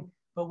dropping,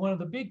 but one of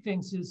the big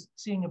things is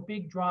seeing a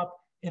big drop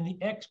in the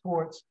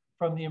exports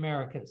from the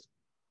Americas.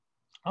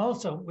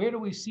 Also, where do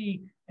we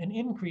see an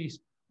increase?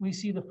 We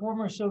see the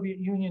former Soviet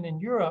Union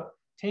and Europe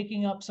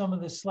taking up some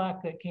of the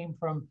slack that came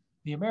from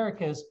the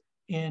Americas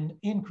in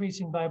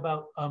increasing by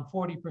about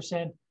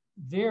 40%.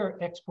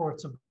 their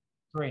exports of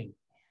grain.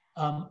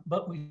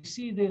 But we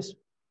see this,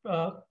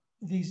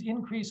 these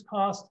increased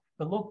costs,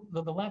 the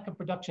lack of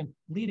production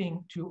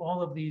leading to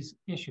all of these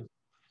issues.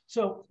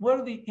 So what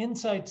are the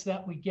insights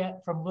that we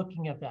get from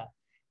looking at that?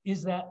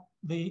 Is that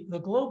the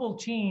global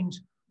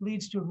change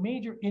leads to a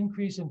major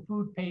increase in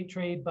food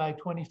trade by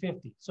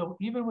 2050. So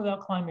even without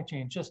climate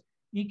change, just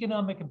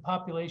economic and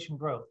population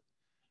growth.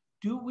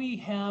 Do we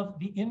have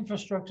the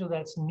infrastructure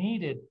that's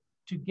needed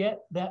to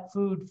get that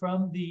food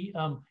from the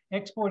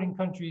exporting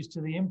countries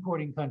to the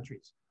importing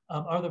countries?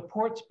 Are the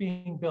ports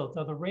being built?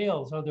 Are the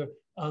rails? Are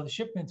the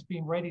shipments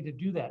being ready to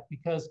do that?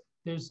 Because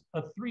there's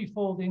a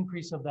threefold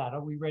increase of that.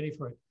 Are we ready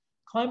for it?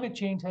 Climate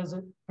change has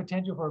a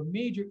potential for a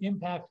major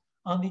impact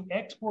on the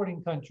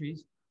exporting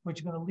countries, which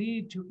is going to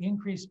lead to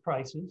increased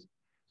prices.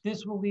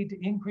 This will lead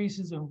to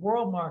increases in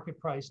world market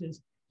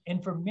prices.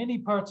 And for many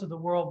parts of the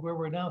world where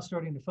we're now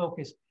starting to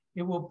focus,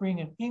 it will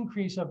bring an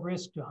increase of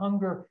risk to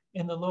hunger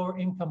in the lower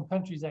income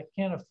countries that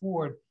can't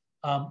afford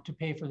to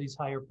pay for these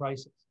higher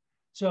prices.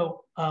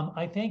 So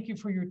I thank you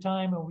for your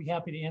time, and we'll be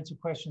happy to answer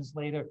questions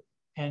later.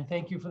 And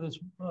thank you for this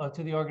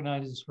to the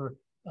organizers for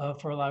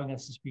allowing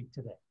us to speak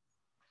today.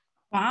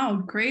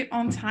 Wow, great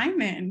on time,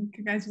 man.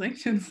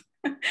 Congratulations.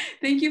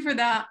 Thank you for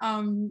that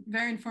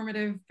very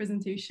informative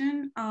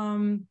presentation.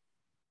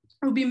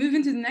 We'll be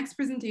moving to the next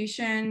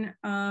presentation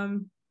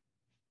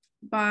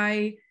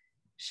by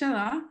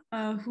Shela,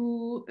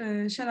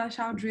 Shela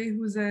Chowdhury,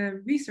 who's a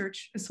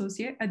research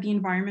associate at the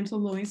Environmental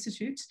Law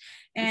Institute,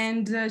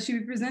 and she'll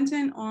be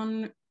presenting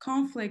on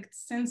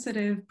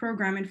conflict-sensitive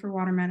programming for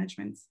water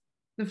management.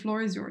 The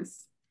floor is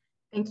yours.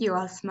 Thank you,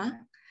 Asma.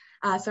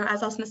 So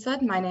as Asma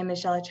said, my name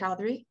is Shela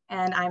Chowdhury,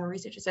 and I'm a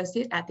research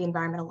associate at the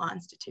Environmental Law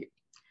Institute.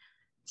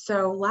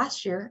 So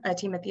last year, a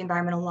team at the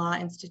Environmental Law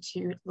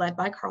Institute, led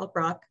by Carl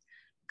Bruck,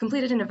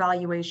 completed an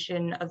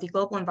evaluation of the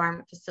Global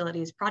Environment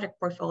Facilities project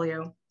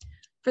portfolio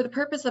for the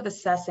purpose of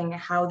assessing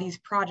how these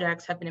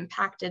projects have been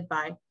impacted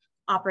by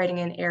operating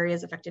in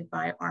areas affected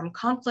by armed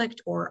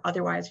conflict or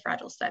otherwise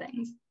fragile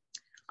settings.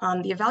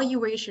 The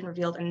evaluation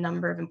revealed a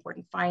number of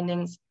important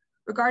findings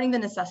regarding the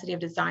necessity of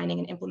designing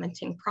and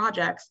implementing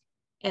projects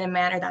in a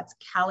manner that's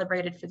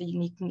calibrated for the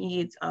unique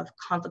needs of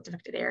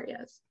conflict-affected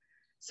areas.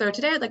 So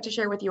today I'd like to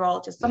share with you all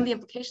just some of the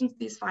implications of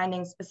these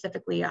findings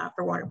specifically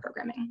for water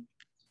programming.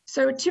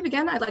 So to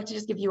begin, I'd like to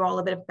just give you all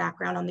a bit of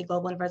background on the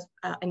Global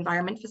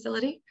Environment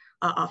Facility,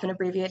 often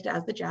abbreviated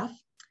as the GEF.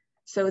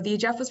 So the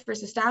GEF was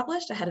first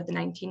established ahead of the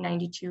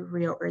 1992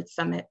 Rio Earth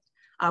Summit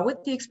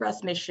with the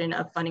express mission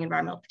of funding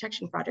environmental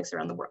protection projects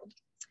around the world.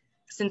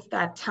 Since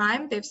that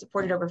time, they've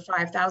supported over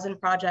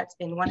 5,000 projects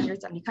in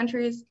 170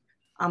 countries,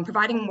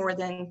 providing more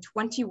than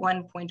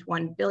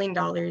 $21.1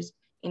 billion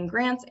in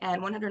grants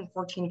and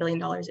 $114 billion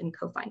in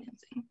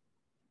co-financing.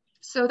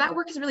 So that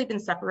work has really been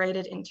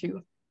separated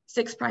into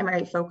 6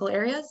 primary focal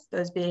areas,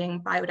 those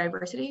being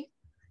biodiversity,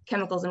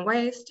 chemicals and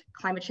waste,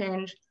 climate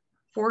change,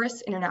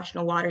 forests,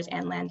 international waters,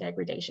 and land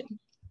degradation.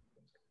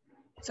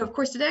 So of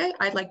course today,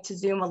 I'd like to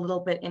zoom a little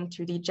bit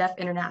into the GEF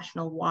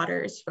International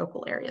Waters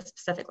focal area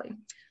specifically.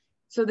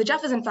 So the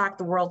GEF is in fact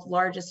the world's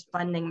largest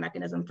funding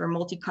mechanism for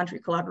multi-country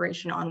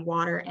collaboration on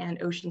water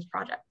and oceans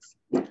projects.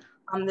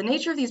 The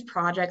nature of these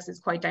projects is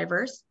quite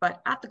diverse,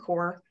 but at the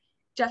core,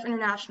 GEF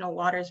International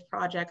Waters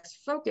projects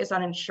focus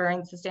on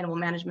ensuring sustainable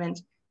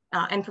management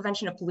and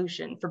prevention of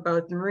pollution for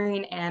both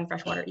marine and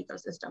freshwater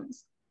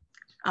ecosystems.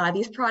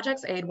 These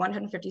projects aid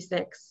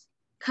 156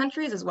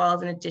 countries as well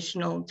as an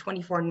additional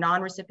 24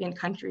 non-recipient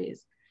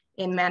countries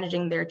in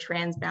managing their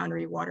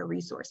transboundary water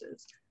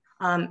resources.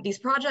 These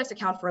projects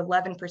account for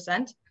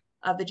 11%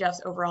 of the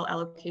GEF's overall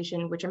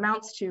allocation, which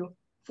amounts to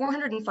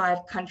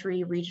 405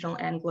 country, regional,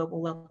 and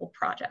global level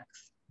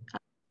projects.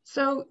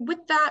 So with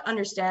that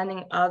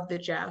understanding of the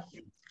GEF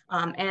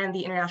and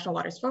the International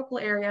Waters focal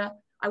area,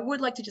 I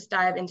would like to just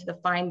dive into the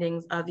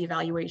findings of the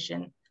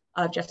evaluation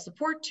of GEF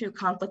support to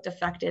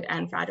conflict-affected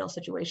and fragile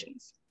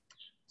situations.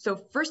 So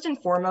first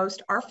and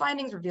foremost, our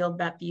findings revealed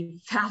that the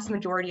vast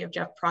majority of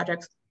GEF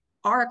projects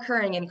are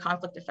occurring in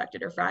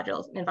conflict-affected or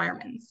fragile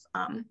environments.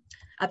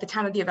 At the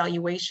time of the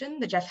evaluation,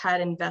 the GEF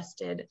had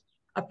invested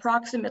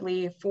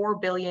approximately 4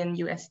 billion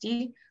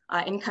USD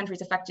in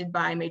countries affected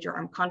by major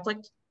armed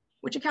conflict,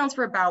 which accounts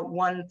for about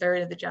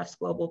 1/3 of the GEF's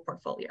global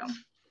portfolio.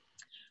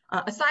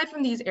 Aside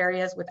from these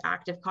areas with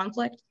active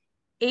conflict,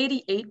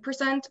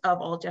 88% of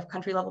all GEF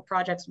country level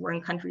projects were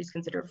in countries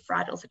considered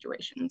fragile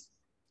situations.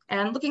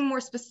 And looking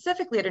more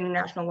specifically at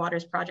international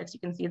waters projects, you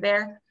can see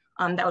there,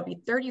 that would be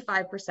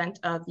 35%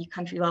 of the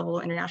country level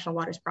international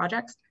waters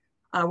projects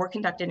were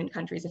conducted in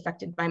countries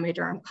affected by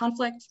major armed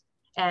conflict,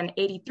 and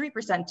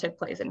 83% took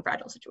place in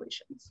fragile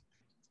situations.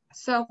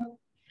 So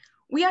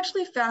we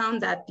actually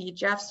found that the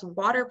GEF's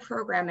water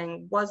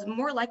programming was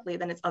more likely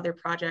than its other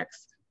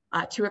projects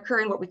to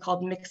occur in what we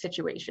called mixed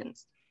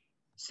situations.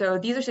 So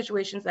these are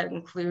situations that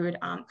include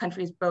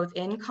countries both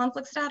in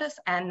conflict status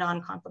and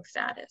non-conflict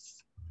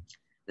status.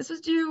 This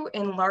was due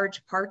in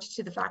large part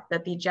to the fact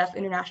that the GEF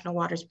International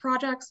Waters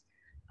projects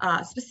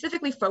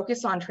specifically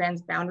focus on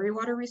transboundary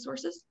water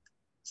resources.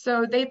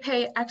 So they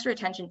pay extra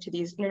attention to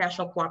these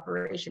international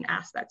cooperation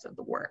aspects of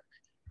the work.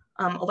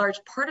 A large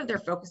part of their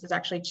focus is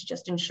actually to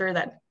just ensure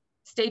that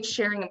states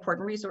sharing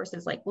important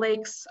resources like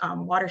lakes,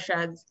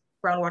 watersheds,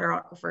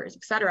 groundwater aquifers,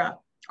 et cetera,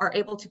 are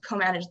able to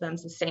co-manage them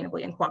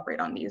sustainably and cooperate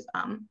on these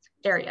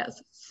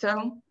areas.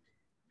 So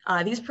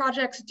these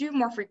projects do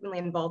more frequently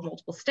involve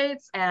multiple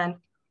states, and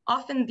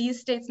often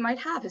these states might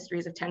have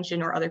histories of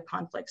tension or other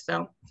conflicts.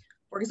 So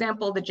for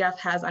example, the GEF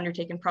has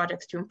undertaken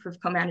projects to improve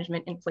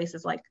co-management in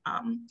places like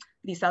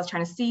the South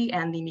China Sea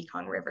and the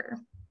Mekong River.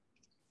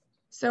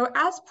 So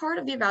as part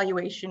of the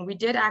evaluation, we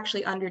did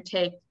actually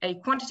undertake a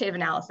quantitative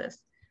analysis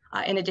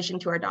in addition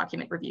to our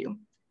document review.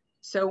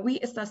 So we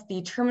assessed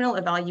the terminal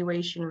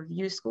evaluation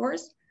review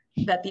scores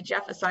that the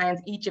GEF assigns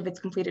each of its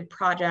completed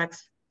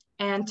projects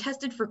and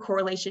tested for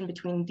correlation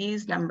between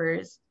these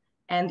numbers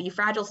and the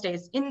fragile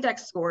states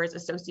index scores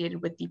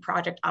associated with the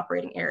project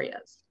operating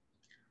areas.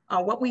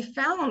 What we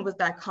found was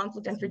that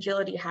conflict and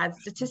fragility had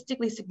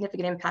statistically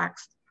significant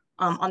impacts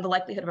on the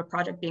likelihood of a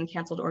project being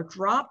canceled or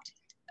dropped,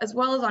 as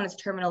well as on its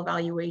terminal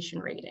evaluation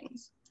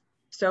ratings.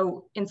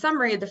 So in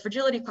summary, the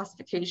fragility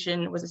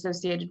classification was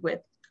associated with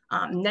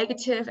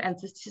negative and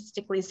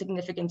statistically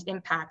significant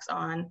impacts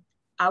on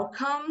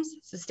outcomes,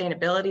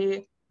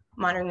 sustainability,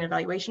 monitoring and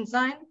evaluation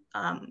design,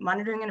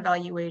 monitoring and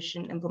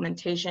evaluation,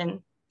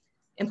 implementation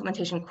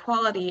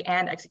quality,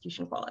 and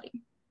execution quality.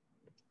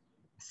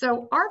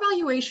 So our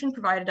evaluation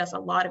provided us a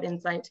lot of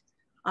insight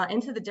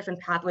into the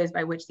different pathways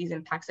by which these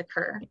impacts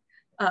occur.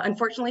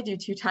 Unfortunately, due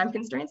to time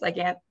constraints, I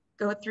can't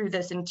go through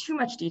this in too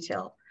much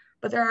detail,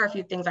 but there are a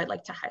few things I'd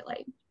like to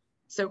highlight.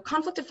 So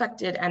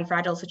conflict-affected and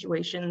fragile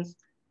situations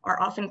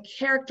are often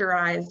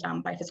characterized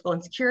by physical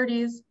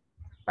insecurities,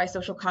 by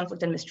social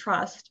conflict and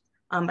mistrust,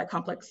 by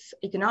complex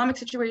economic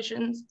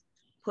situations,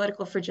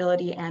 political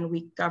fragility, and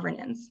weak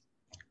governance.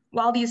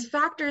 While these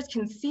factors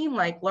can seem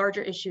like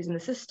larger issues in the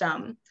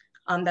system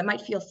that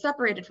might feel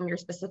separated from your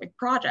specific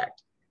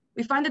project,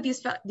 we find that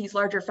these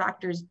larger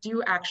factors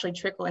do actually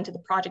trickle into the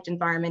project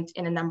environment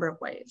in a number of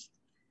ways.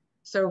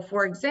 So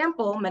for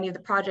example, many of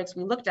the projects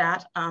we looked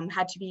at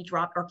had to be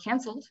dropped or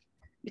canceled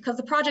because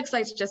the project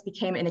sites just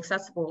became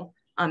inaccessible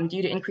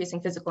due to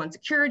increasing physical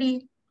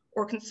insecurity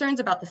or concerns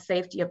about the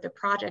safety of the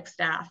project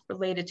staff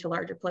related to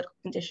larger political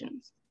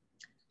conditions.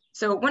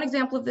 So one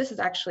example of this is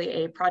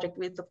actually a project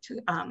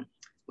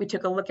we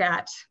took a look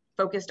at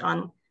focused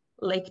on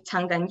Lake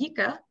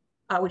Tanganyika,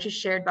 which is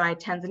shared by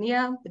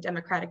Tanzania, the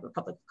Democratic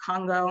Republic of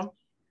Congo,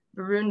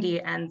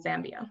 Burundi, and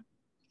Zambia.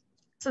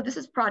 So this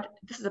is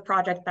a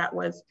project that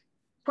was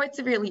quite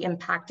severely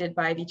impacted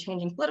by the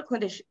changing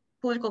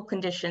political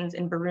conditions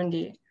in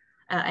Burundi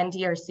and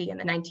DRC in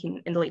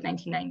the late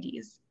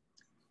 1990s.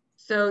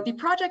 So the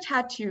project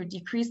had to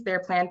decrease their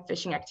planned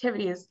fishing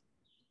activities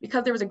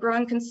because there was a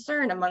growing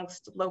concern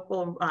amongst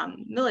local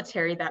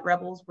military that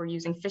rebels were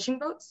using fishing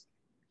boats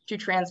to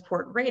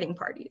transport raiding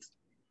parties.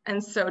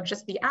 And so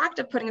just the act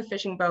of putting a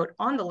fishing boat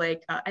on the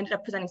lake ended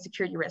up presenting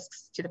security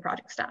risks to the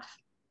project staff.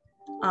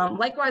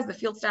 Likewise, the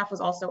field staff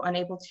was also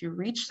unable to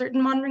reach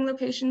certain monitoring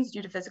locations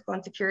due to physical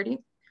insecurity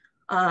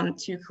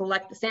to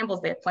collect the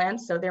samples they had planned.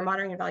 So their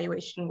monitoring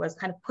evaluation was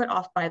kind of put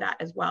off by that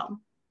as well.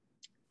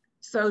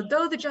 So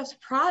though the GEF's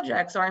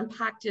projects are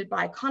impacted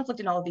by conflict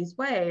in all of these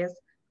ways,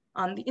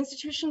 the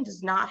institution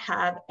does not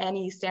have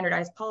any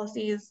standardized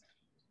policies,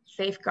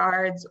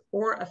 safeguards,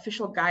 or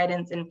official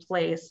guidance in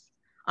place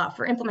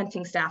for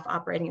implementing staff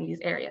operating in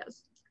these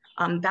areas.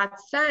 That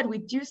said, we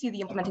do see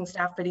the implementing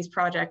staff for these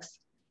projects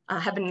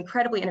have been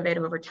incredibly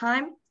innovative over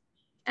time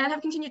and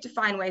have continued to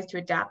find ways to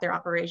adapt their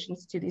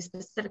operations to the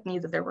specific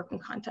needs of their working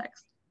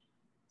context.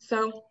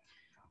 So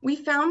we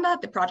found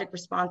that the project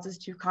responses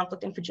to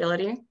conflict and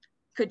fragility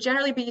could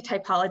generally be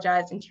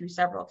typologized into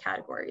several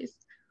categories.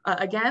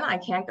 Again, I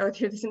can't go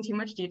through this in too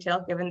much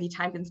detail given the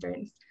time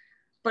constraints,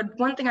 but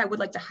one thing I would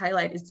like to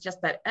highlight is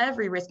just that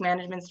every risk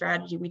management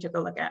strategy we took a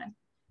look at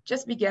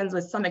just begins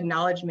with some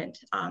acknowledgement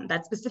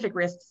that specific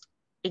risks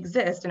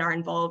exist and are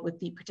involved with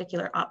the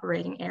particular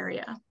operating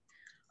area.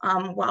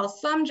 While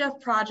some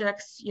GEF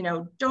projects,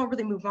 don't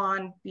really move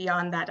on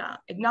beyond that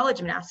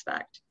acknowledgement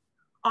aspect,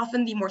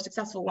 often the more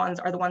successful ones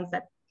are the ones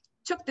that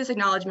took this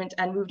acknowledgement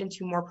and moved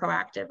into more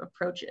proactive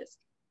approaches.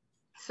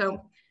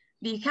 So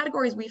the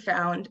categories we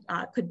found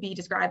could be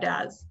described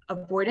as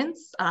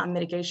avoidance,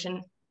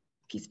 mitigation,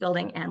 peace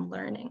building, and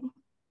learning.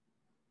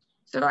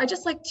 So I'd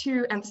just like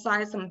to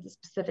emphasize some of the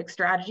specific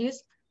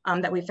strategies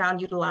that we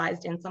found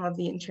utilized in some of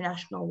the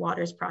international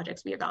waters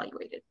projects we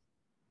evaluated.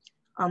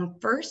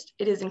 First,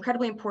 it is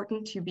incredibly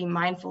important to be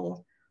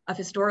mindful of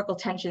historical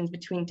tensions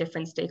between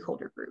different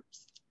stakeholder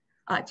groups.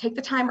 Take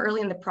the time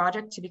early in the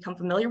project to become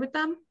familiar with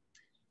them,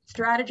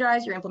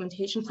 strategize your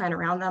implementation plan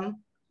around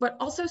them, but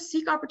also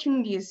seek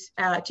opportunities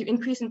to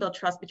increase and build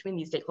trust between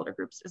these stakeholder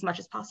groups as much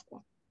as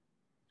possible.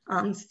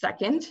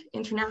 Second,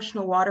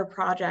 international water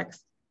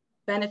projects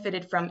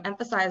benefited from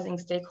emphasizing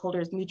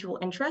stakeholders' mutual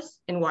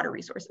interests in water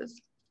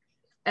resources.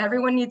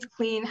 Everyone needs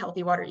clean,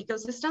 healthy water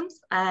ecosystems,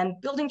 and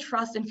building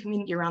trust and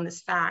community around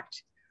this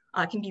fact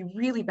can be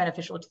really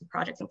beneficial to the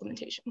project's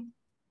implementation.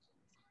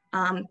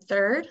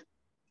 Third,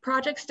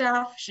 Project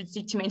staff should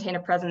seek to maintain a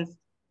presence,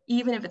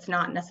 even if it's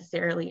not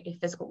necessarily a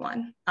physical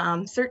one.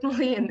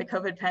 Certainly in the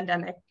COVID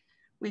pandemic,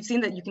 we've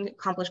seen that you can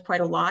accomplish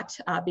quite a lot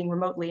being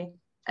remotely,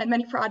 and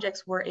many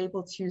projects were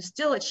able to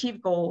still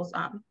achieve goals,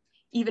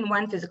 even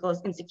when physical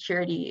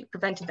insecurity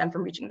prevented them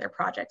from reaching their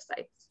project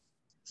sites.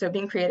 So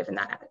being creative in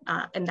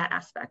that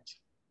aspect.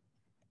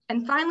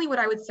 And finally, what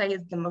I would say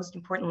is the most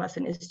important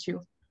lesson is to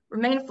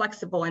remain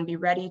flexible and be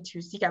ready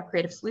to seek out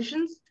creative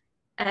solutions.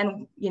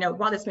 And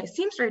while this may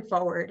seem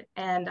straightforward,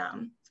 and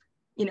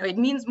it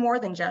means more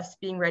than just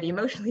being ready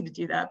emotionally to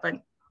do that, but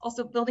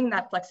also building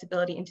that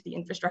flexibility into the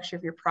infrastructure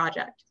of your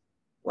project,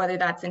 whether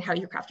that's in how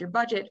you craft your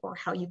budget or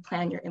how you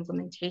plan your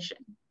implementation.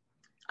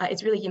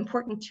 It's really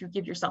important to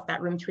give yourself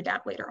that room to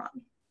adapt later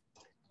on.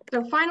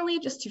 So finally,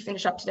 just to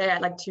finish up today,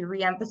 I'd like to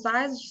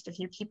re-emphasize just a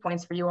few key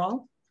points for you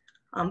all.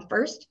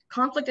 First,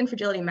 conflict and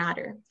fragility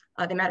matter.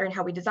 They matter in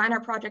how we design our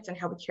projects and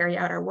how we carry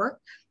out our work.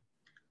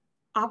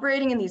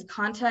 Operating in these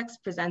contexts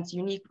presents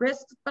unique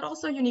risks, but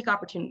also unique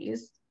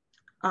opportunities.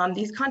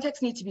 These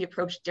contexts need to be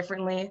approached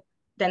differently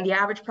than the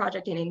average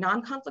project in a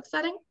non-conflict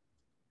setting.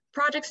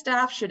 Project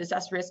staff should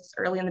assess risks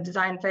early in the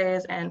design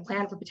phase and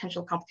plan for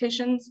potential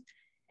complications.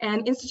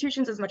 And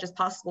institutions, as much as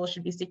possible,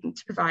 should be seeking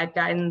to provide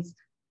guidance,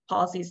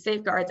 policies,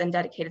 safeguards, and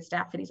dedicated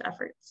staff for these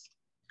efforts.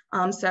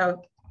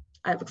 So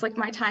it looks like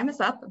my time is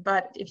up,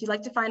 but if you'd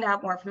like to find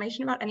out more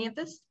information about any of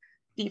this,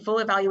 the full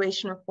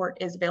evaluation report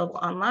is available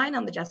online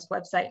on the JEST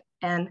website.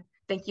 And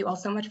thank you all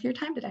so much for your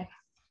time today.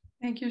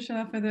 Thank you,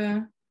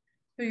 Shala,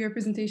 for your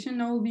presentation.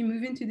 Now we'll be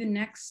moving to the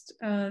next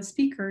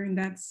speaker, and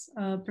that's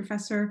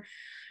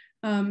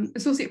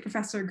Associate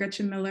Professor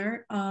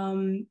Schwarzmüller,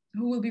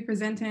 who will be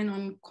presenting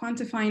on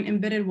quantifying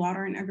embedded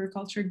water in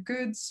agriculture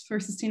goods for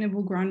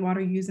sustainable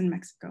groundwater use in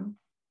Mexico.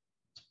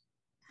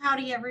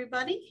 Howdy,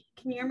 everybody.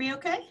 Can you hear me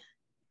okay?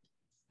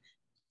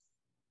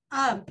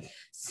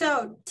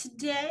 So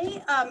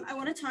today I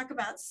want to talk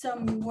about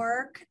some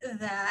work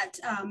that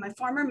my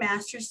former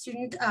master's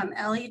student,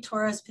 Ellie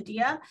Torres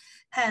Padilla,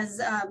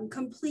 has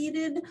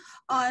completed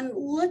on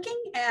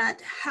looking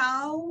at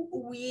how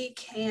we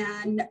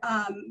can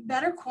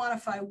better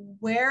quantify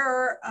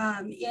where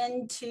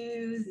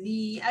into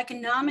the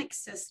economic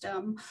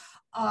system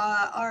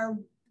our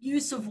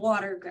use of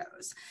water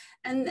goes.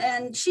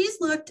 And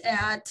she's looked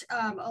at,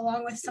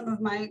 along with some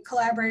of my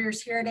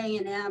collaborators here at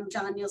A&M,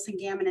 John Nielsen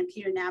Gammon and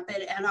Peter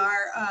Knappett, and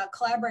our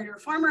collaborator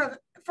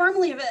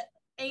formerly of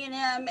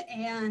A&M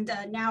and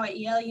now at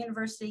Yale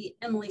University,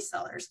 Emily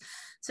Sellers.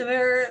 So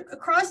we're a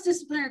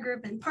cross-disciplinary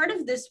group, and part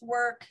of this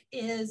work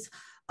is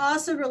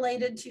also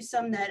related to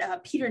some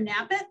that Peter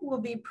Knappett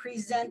will be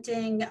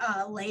presenting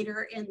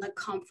later in the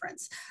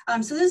conference.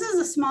 So this is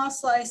a small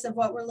slice of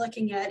what we're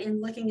looking at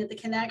in looking at the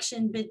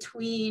connection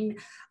between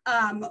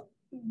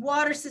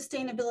water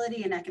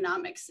sustainability and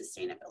economic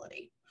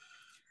sustainability.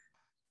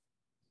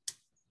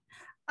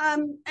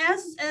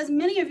 As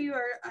many of you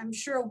are, I'm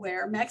sure,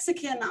 aware,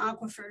 Mexican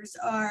aquifers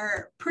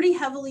are pretty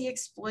heavily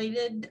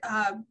exploited,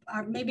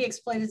 maybe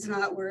exploited is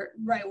not the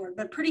right word,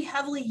 but pretty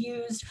heavily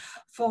used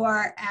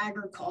for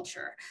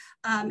agriculture.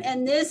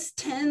 And this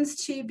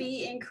tends to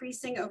be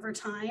increasing over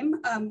time.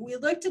 We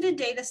looked at a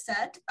data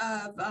set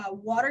of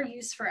water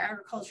use for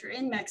agriculture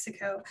in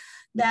Mexico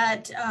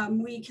that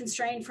we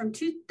constrained from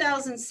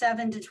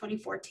 2007 to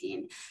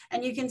 2014.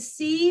 And you can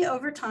see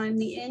over time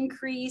the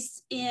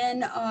increase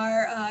in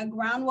our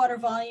groundwater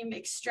volume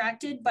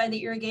extracted by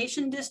the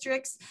irrigation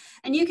districts.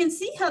 And you can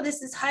see how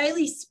this is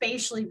highly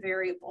spatially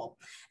variable.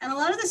 And a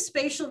lot of the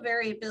spatial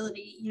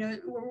variability,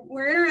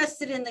 we're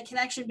interested in the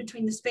connection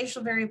between the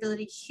spatial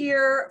variability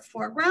here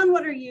for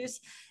groundwater use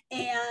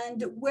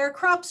and where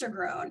crops are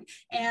grown,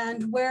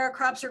 and where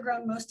crops are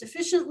grown most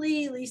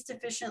efficiently, least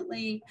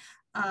efficiently,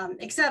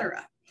 et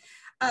cetera.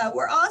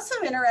 We're also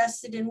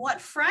interested in what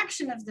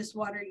fraction of this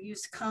water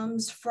use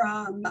comes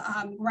from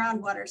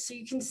groundwater. So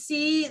you can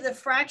see the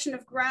fraction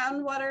of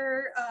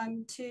groundwater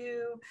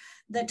to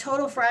the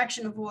total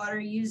fraction of water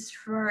used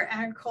for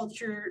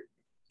agriculture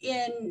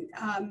in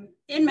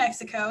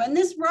Mexico. And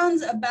this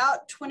runs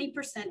about 20%,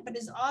 but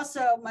is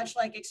also, much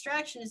like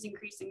extraction is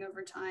increasing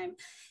over time,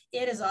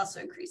 it is also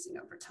increasing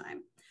over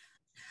time.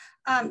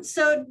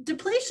 So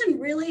depletion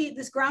really,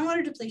 this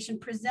groundwater depletion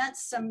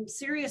presents some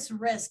serious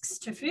risks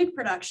to food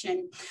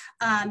production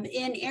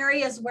in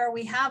areas where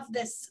we have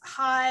this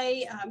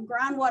high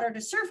groundwater to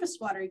surface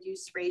water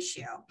use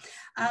ratio.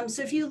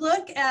 So if you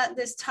look at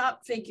this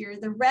top figure,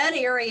 the red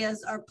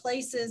areas are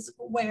places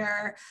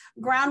where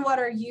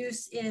groundwater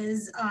use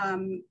is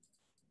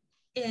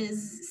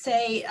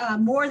say,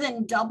 more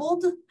than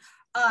doubled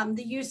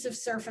the use of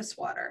surface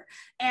water.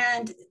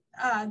 And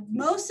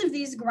most of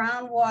these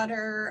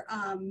groundwater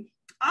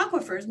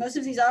aquifers, most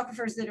of these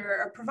aquifers that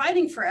are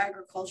providing for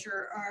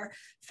agriculture are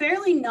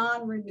fairly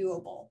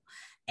non-renewable.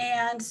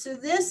 And so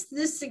this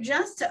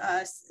suggests to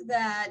us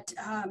that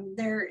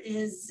there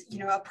is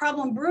a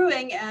problem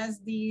brewing as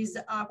these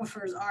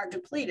aquifers are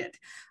depleted.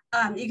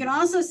 You can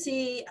also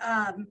see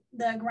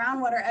the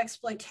groundwater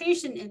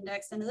exploitation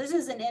index, and this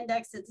is an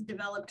index that's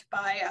developed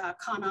by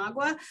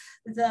CONAGUA,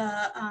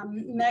 the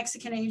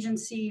Mexican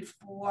agency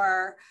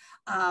for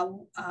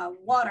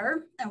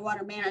water and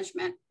water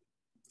management.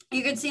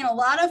 You can see in a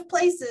lot of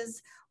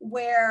places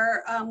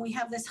where we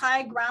have this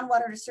high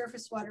groundwater to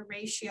surface water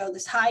ratio,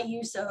 this high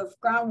use of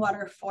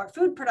groundwater for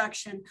food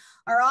production,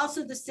 are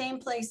also the same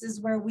places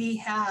where we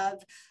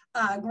have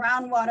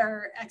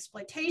groundwater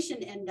exploitation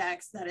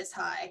index that is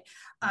high,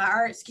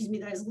 or excuse me,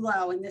 that is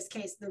low. In this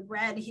case, the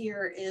red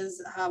here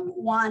is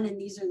 1, and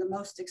these are the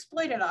most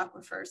exploited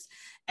aquifers.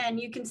 And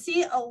you can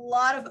see a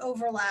lot of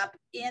overlap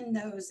in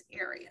those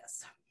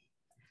areas.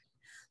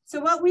 So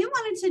what we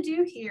wanted to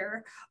do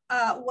here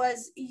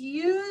was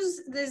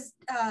use this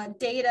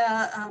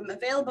data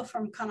available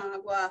from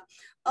CONAGUA,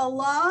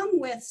 along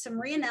with some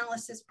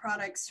reanalysis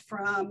products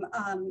from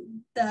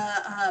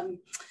the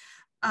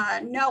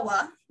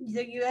NOAA,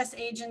 the US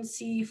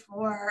Agency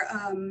for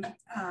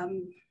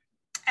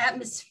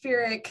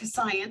Atmospheric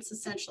Science,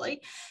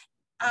 essentially,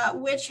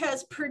 which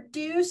has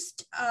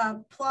produced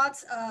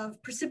plots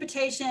of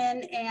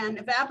precipitation and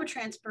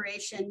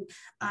evapotranspiration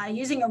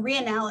using a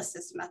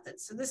reanalysis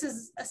method. So this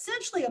is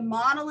essentially a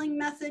modeling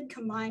method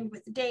combined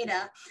with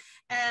data,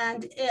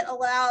 and it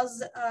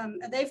allows,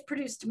 they've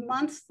produced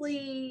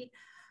monthly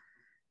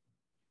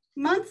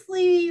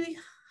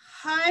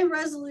high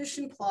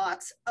resolution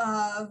plots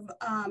of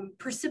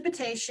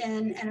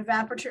precipitation and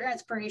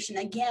evapotranspiration,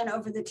 again,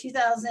 over the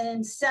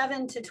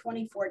 2007 to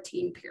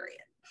 2014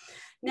 period.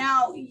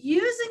 Now,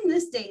 using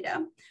this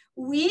data,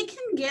 we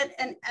can get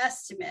an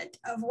estimate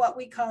of what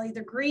we call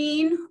either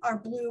green or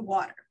blue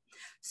water.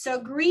 So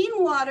green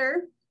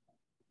water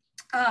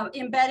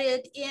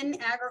embedded in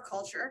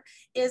agriculture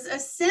is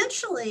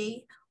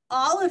essentially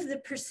all of the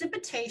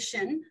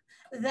precipitation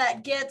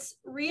that gets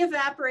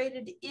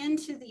re-evaporated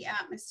into the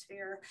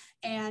atmosphere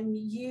and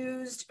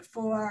used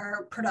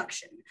for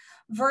production,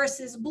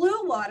 versus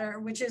blue water,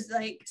 which is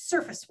like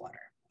surface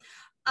water.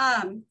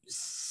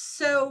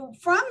 So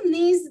from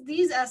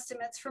these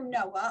estimates from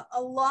NOAA,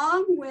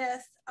 along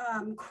with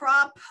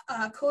crop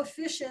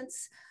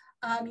coefficients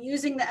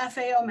using the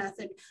FAO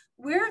method,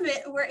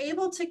 we're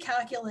able to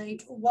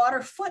calculate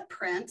water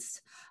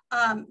footprints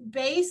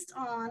based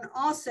on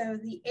also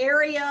the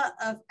area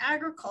of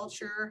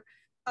agriculture,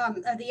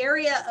 the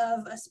area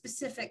of a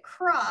specific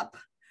crop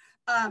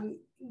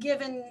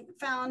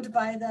found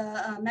by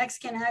the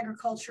Mexican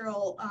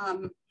Agricultural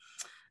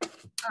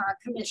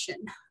Commission.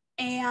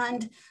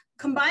 And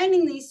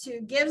combining these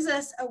two gives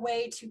us a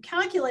way to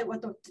calculate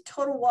what the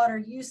total water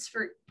use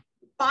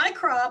by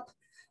crop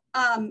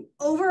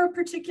over a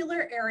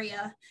particular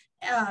area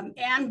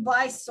and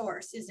by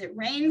source. Is it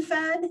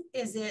rain-fed?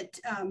 Is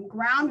it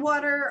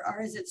groundwater,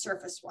 or is it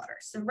surface water?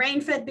 So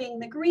rain-fed being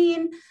the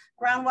green,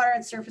 groundwater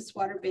and surface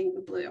water being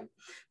the blue.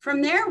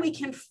 From there, we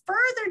can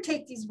further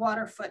take these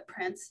water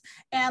footprints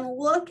and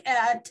look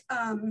at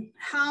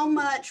how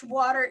much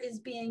water is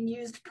being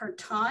used per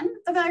ton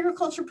of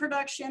agriculture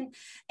production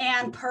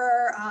and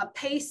per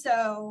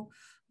peso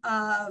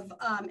of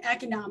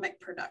economic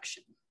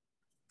production.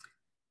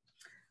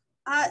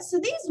 So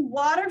these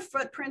water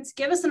footprints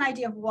give us an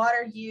idea of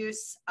water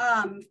use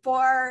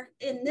for,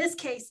 in this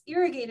case,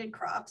 irrigated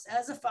crops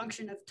as a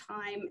function of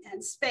time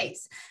and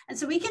space. And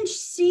so we can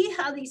see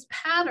how these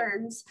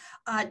patterns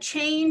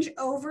change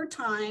over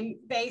time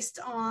based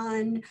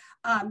on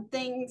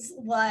things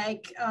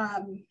like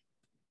at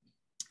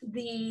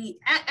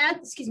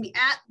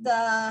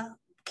the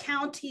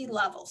county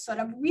level, so at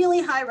a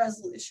really high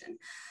resolution.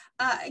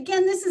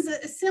 Again, this is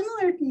a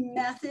similar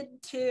method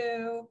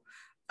to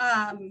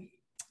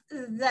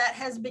that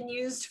has been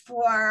used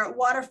for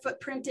water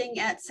footprinting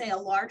at, say, a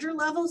larger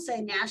level, say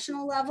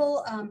national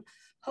level.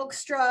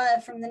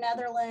 Hoekstra from the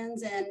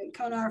Netherlands and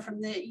Konar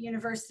from the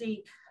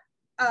University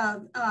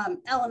of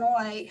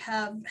Illinois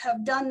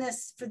have done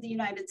this for the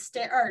United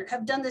States, or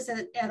have done this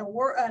at a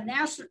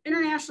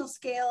international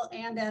scale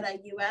and at a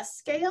US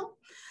scale.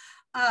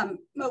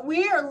 But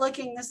we are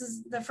looking, this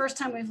is the first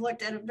time we've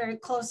looked at a very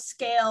close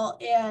scale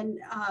in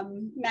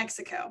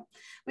Mexico.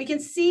 We can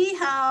see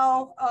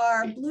how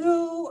our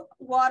blue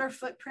water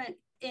footprint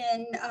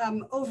in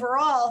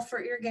overall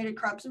for irrigated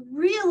crops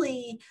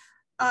really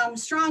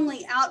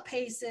strongly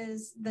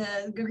outpaces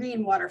the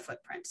green water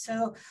footprint.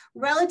 So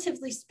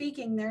relatively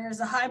speaking, there's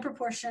a high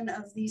proportion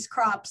of these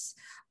crops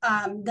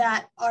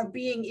that are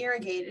being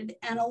irrigated.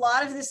 And a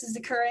lot of this is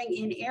occurring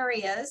in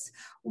areas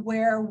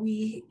where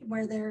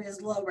there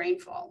is low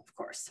rainfall, of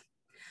course.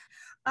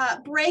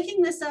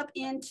 Breaking this up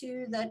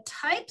into the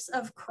types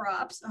of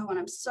crops, oh, and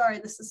I'm sorry,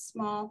 this is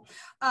small.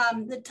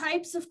 The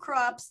types of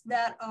crops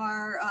that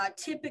are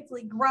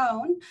typically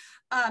grown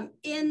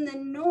in the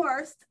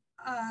north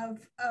of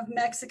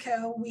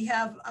Mexico, we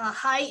have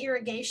high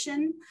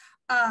irrigation,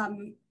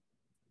 and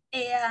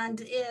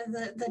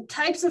the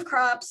types of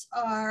crops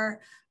are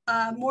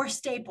more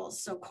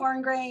staples. So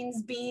corn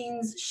grains,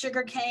 beans,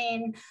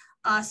 sugarcane,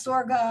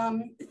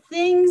 sorghum,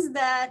 things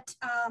that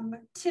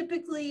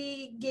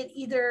typically get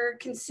either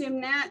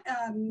consumed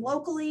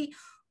locally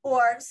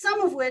or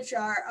some of which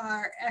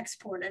are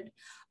exported.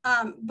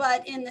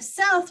 But in the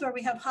south, where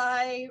we have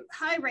high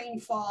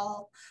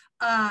rainfall,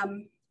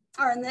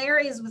 or in the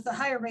areas with the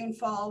higher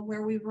rainfall,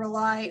 where we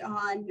rely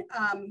on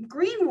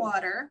green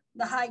water,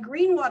 the high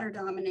green water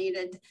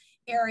dominated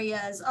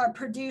areas are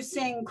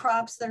producing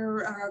crops that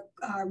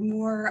are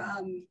more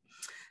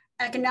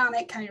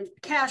economic kind of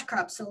cash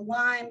crops. So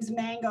limes,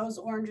 mangoes,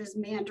 oranges,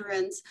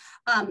 mandarins,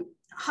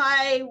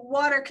 high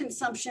water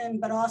consumption,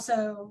 but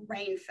also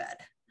rain fed.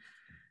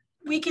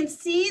 We can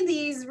see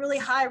these really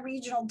high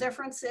regional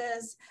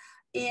differences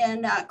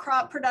in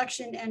crop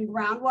production and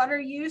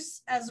groundwater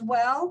use as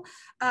well.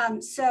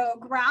 So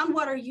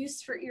groundwater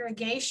use for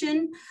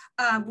irrigation,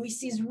 we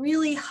see is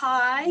really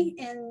high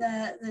in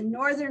the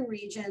northern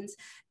regions,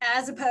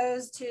 as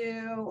opposed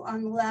to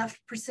on the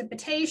left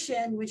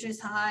precipitation, which is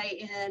high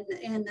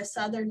in the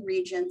southern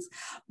regions.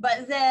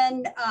 But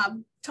then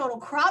total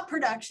crop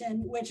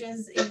production, which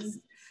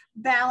is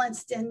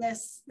balanced in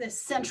this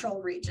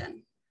central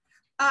region.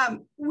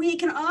 We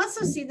can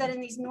also see that in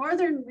these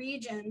northern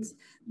regions,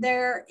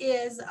 there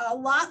is a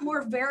lot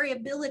more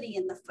variability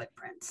in the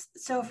footprints.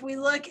 So if we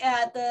look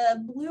at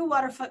the blue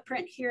water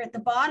footprint here at the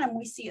bottom,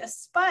 we see a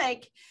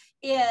spike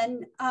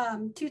in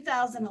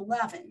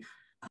 2011.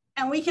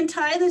 And we can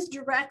tie this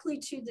directly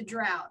to the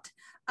drought.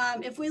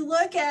 If we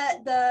look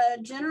at the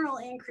general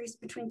increase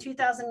between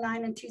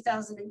 2009 and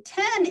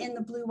 2010 in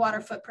the blue water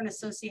footprint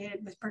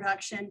associated with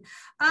production,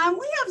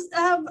 we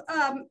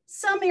have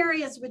some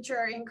areas which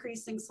are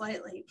increasing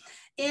slightly.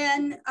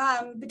 In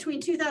between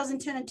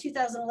 2010 and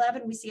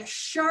 2011, we see a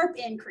sharp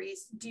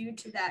increase due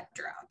to that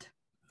drought.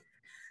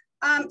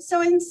 So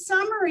in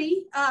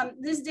summary,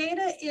 this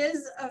data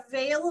is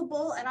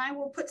available, and I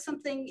will put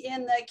something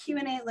in the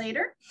Q&A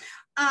later.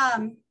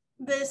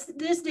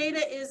 This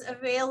data is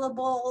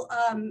available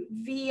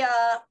via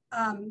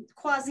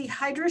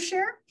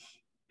quasi-HydroShare,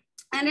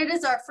 and it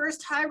is our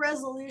first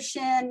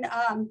high-resolution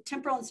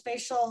temporal and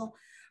spatial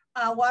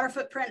water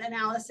footprint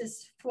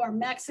analysis for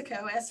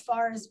Mexico as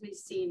far as we've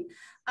seen.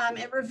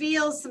 It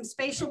reveals some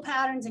spatial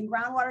patterns in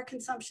groundwater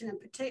consumption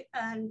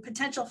and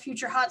potential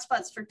future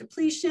hotspots for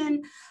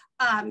depletion,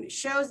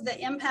 shows the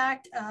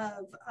impact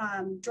of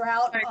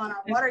drought on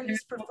our water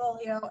use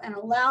portfolio, and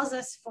allows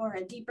us for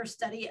a deeper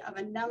study of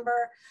a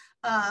number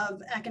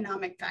of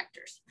economic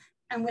factors.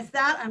 And with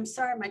that, I'm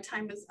sorry, my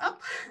time is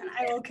up, and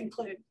I will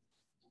conclude.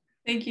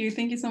 Thank you.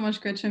 Thank you so much,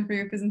 Gretchen, for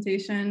your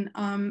presentation.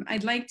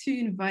 I'd like to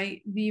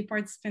invite the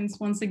participants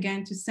once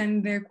again to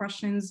send their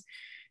questions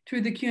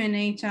through the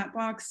Q&A chat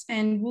box,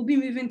 and we'll be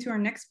moving to our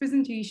next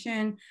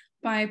presentation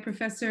by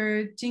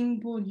Professor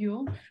Jingbo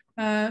Liu,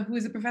 who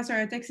is a professor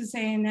at Texas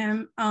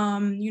A&M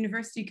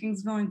University,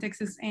 Kingsville, and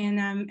Texas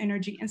A&M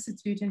Energy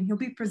Institute, and he'll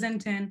be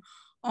presenting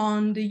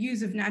on the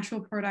use of natural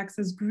products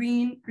as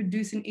green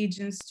producing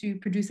agents to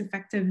produce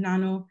effective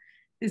nano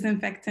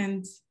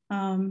disinfectants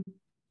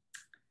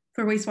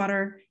for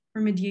wastewater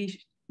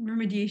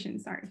remediation.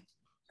 Sorry,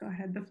 go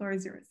ahead, the floor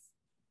is yours.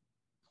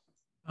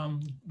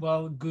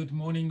 Well, good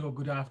morning or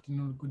good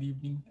afternoon or good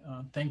evening.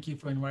 Thank you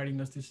for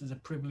inviting us. This is a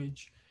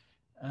privilege.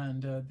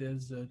 And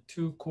there's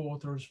two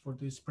co-authors for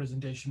this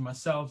presentation,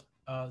 myself,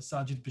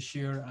 Sajid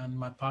Bashir, and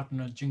my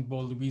partner,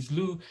 Jingbo Louise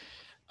Liu.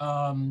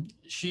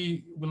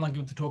 She will not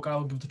give the talk,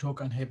 I'll give the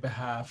talk on her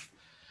behalf.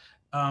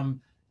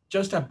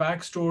 Just a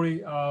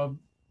backstory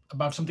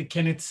about something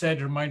Kenneth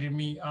said reminded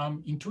me.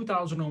 In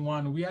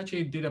 2001, we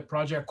actually did a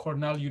project at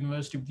Cornell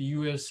University with the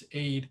US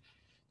aid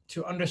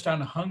to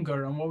understand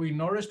hunger. And what we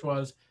noticed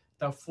was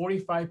that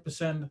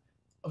 45%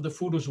 of the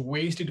food was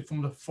wasted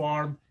from the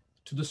farm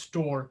to the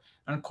store.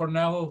 And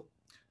Cornell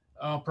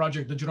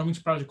project, the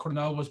genomics project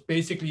Cornell, was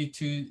basically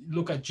to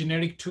look at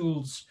genetic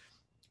tools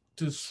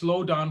to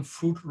slow down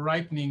fruit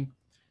ripening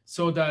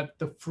so that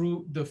the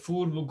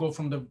food will go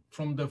from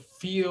the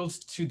fields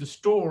to the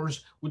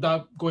stores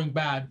without going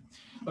bad.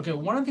 Okay,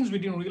 one of the things we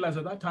didn't realize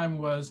at that time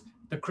was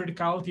the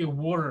criticality of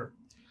water,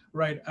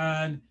 right?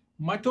 And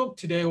my talk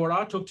today, or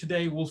our talk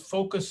today, will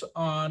focus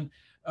on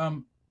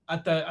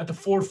at the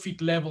 4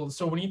 feet level.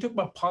 So when you talk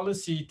about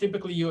policy,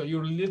 typically you're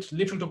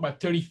literally talking about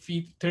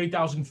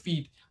 30,000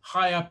 feet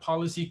higher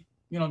policy,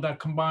 that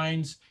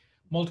combines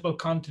multiple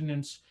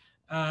continents.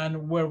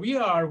 And where we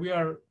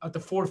are at the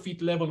 4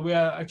 feet level. We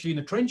are actually in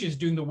the trenches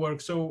doing the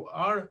work. So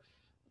our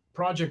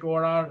project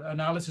or our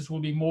analysis will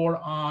be more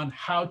on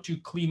how to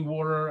clean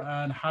water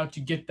and how to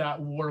get that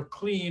water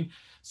clean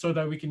so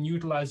that we can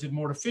utilize it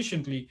more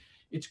efficiently.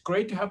 It's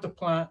great to have the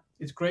plant.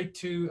 It's great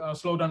to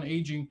slow down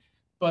aging,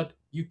 but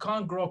you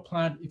can't grow a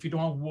plant if you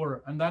don't have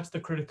water. And that's the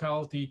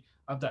criticality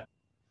of that.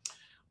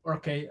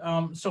 Okay,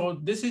 so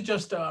this is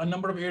just a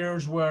number of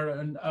areas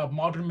where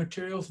modern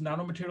materials,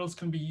 nanomaterials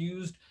can be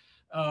used.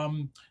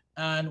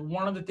 And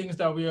one of the things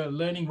that we are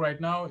learning right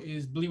now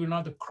is, believe it or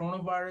not, the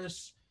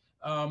coronavirus,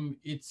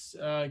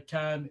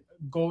 can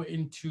go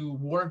into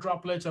water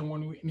droplets. And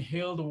when we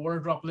inhale the water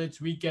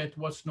droplets, we get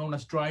what's known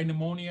as dry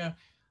pneumonia.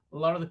 A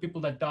lot of the people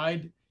that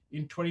died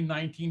in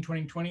 2019,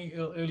 2020,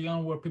 early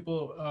on, were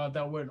people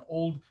that were in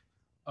old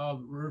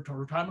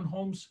retirement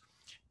homes.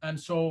 And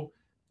so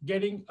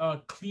getting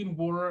clean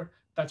water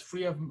that's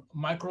free of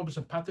microbes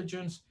and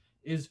pathogens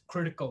is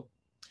critical.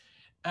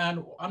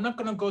 And I'm not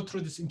going to go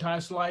through this entire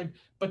slide,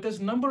 but there's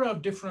a number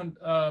of different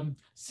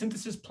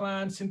synthesis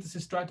plans,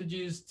 synthesis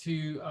strategies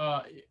to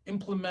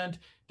implement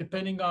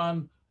depending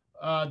on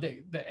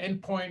the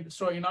endpoint.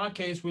 So in our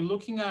case, we're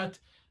looking at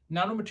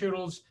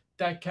nanomaterials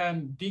that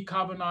can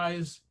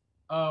decarbonize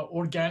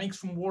organics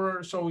from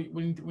water. So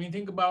when you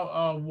think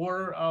about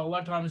water, a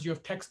lot of times you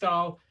have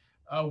textile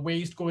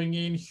waste going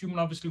in, human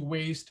obviously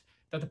waste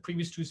that the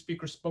previous two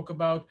speakers spoke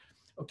about.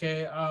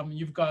 Okay,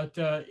 you've got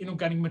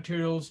inorganic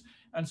materials.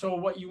 And so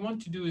what you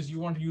want to do is you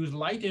want to use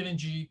light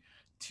energy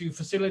to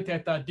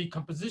facilitate that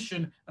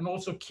decomposition and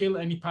also kill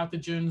any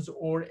pathogens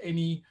or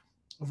any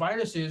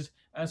viruses.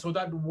 And so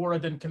that water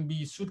then can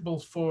be suitable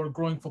for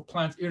growing for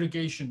plants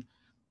irrigation.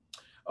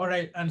 All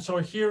right, and so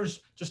here's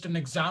just an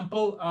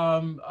example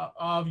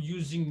of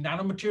using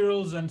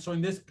nanomaterials. And so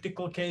in this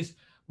particular case,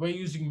 we're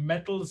using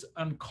metals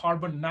and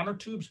carbon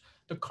nanotubes.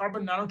 The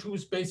carbon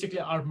nanotubes basically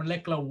are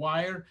molecular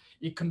wire.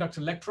 It conducts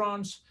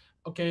electrons,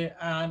 okay,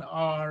 and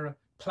our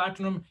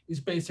platinum is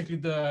basically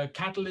the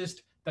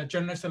catalyst that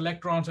generates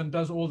electrons and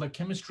does all the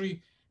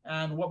chemistry.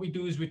 And what we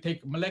do is we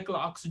take molecular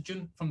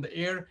oxygen from the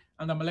air,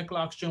 and the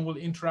molecular oxygen will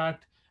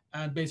interact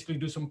and basically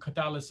do some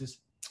catalysis.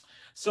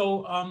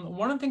 So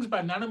one of the things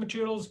about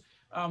nanomaterials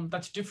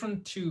that's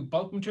different to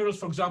bulk materials,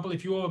 for example,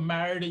 if you are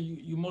married,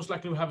 you most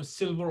likely will have a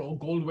silver or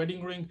gold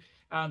wedding ring.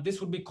 This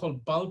would be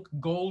called bulk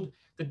gold.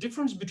 The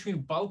difference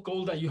between bulk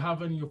gold that you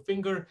have on your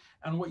finger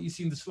and what you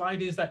see in the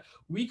slide is that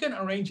we can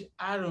arrange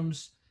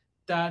atoms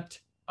that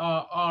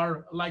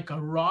are like a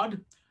rod.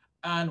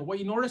 And what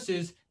you notice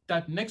is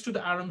that next to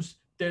the atoms,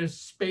 there's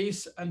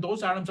space, and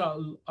those atoms are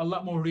a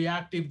lot more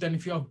reactive than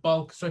if you have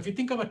bulk. So if you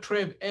think of a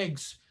tray of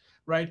eggs,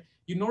 right?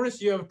 You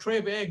notice you have a tray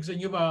of eggs and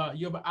you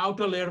have an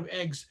outer layer of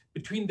eggs.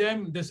 Between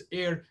them, there's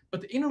air, but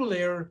the inner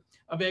layer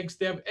of eggs,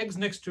 they have eggs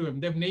next to them.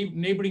 They have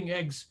neighboring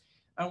eggs.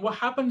 And what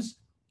happens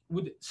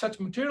with such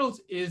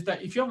materials is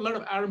that if you have a lot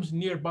of atoms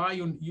nearby,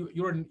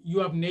 you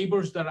have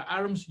neighbors that are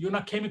atoms, you're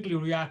not chemically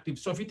reactive.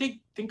 So if you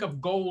think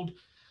of gold,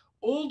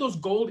 all those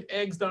gold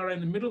eggs that are in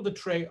the middle of the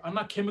tray are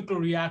not chemically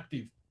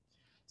reactive.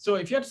 So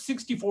if you have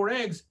 64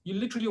 eggs, you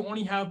literally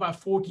only have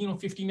about 14 or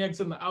 15 eggs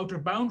on the outer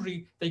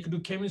boundary that you can do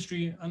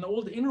chemistry, and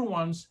all the inner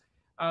ones,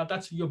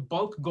 that's your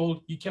bulk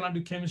gold, you cannot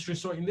do chemistry.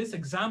 So in this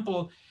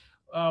example,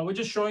 we're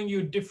just showing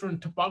you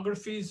different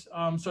topographies.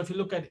 So if you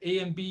look at A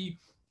and B,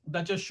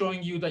 that's just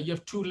showing you that you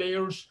have two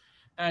layers,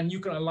 and you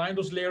can align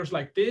those layers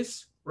like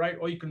this, right?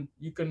 Or you can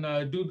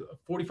do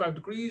 45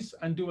 degrees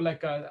and do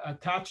like a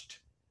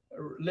attached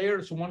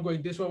layer. So one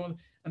going this way, one.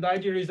 And the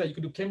idea is that you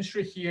could do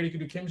chemistry here, you could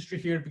do chemistry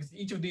here, because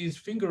each of these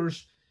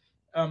fingers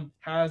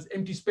has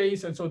empty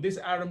space. And so these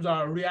atoms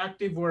are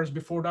reactive, whereas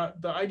before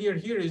that, the idea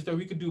here is that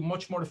we could do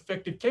much more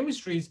effective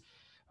chemistries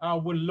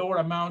with lower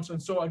amounts.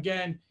 And so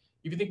again,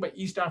 if you think about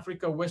East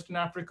Africa, Western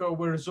Africa,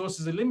 where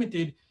resources are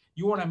limited,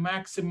 you want to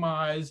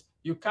maximize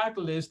your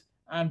catalyst.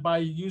 And by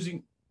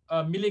using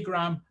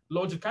milligram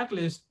loads of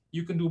catalyst,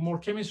 you can do more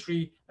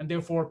chemistry and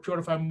therefore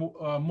purify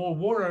more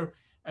water,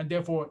 and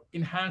therefore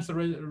enhance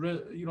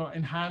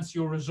enhance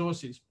your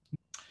resources.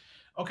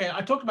 Okay,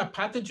 I talked about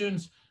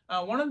pathogens.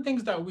 One of the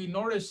things that we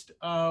noticed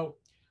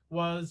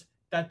was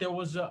that there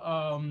was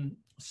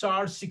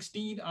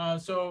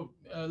SARS-16. So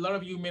a lot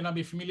of you may not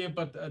be familiar,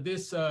 but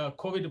this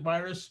COVID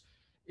virus,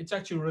 it's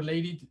actually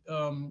related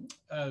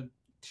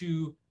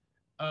to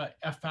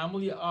a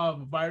family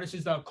of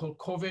viruses that are called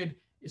COVID.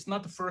 It's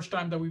not the first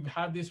time that we've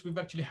had this. We've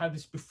actually had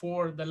this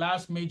before. The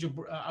last major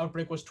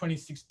outbreak was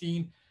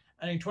 2016.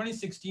 And in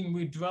 2016,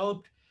 we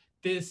developed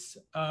this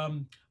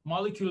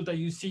molecule that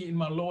you see in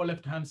my lower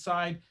left-hand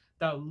side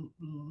that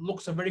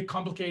looks a very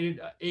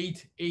complicated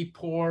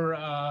eight-pore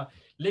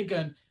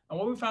ligand. And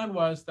what we found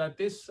was that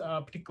this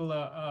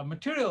particular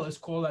material is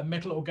called a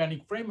metal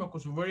organic framework,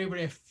 was very,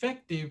 very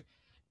effective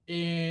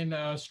in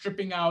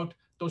stripping out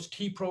those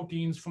T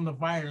proteins from the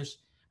virus.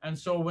 And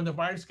so when the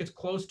virus gets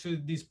close to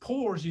these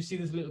pores, you see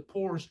these little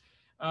pores,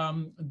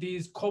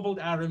 these cobalt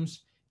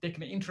atoms, they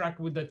can interact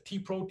with the T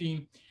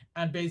protein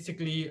and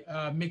basically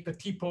make the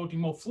T protein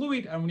more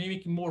fluid. And when you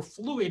make it more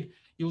fluid,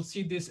 you'll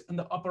see this in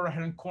the upper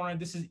right-hand corner.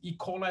 This is E.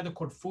 coli that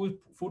called food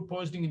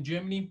poisoning in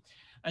Germany.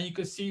 And you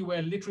can see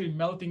we're literally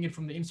melting it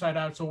from the inside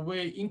out. So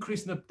we're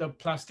increasing the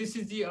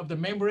plasticity of the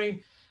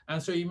membrane.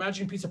 And so you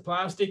imagine a piece of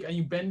plastic and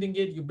you're bending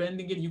it, you're going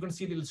to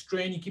see a little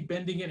strain, you keep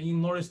bending it, and you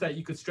notice that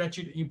you could stretch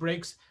it and it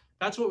breaks.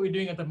 That's what we're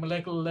doing at the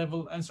molecular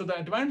level. And so the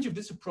advantage of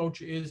this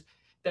approach is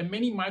that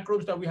many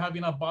microbes that we have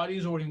in our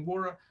bodies or in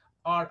water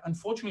are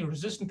unfortunately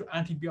resistant to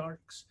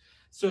antibiotics.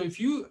 So if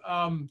you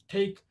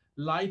take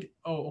light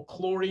or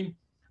chlorine,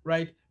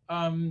 right,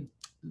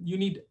 you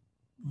need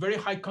very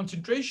high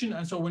concentration.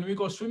 And so when we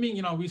go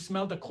swimming, we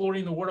smell the chlorine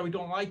in the water. We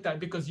don't like that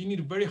because you need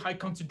a very high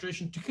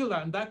concentration to kill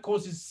that. And that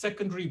causes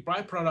secondary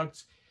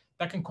byproducts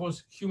that can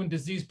cause human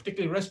disease,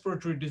 particularly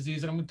respiratory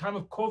disease. And in time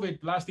of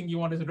COVID, the last thing you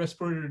want is a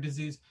respiratory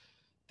disease.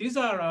 These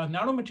are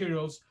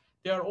nanomaterials.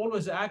 They are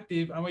always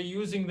active, and we're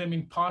using them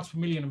in parts per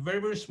million, very,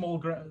 very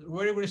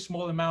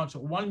small amounts,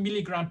 1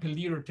 milligram per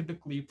liter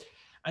typically.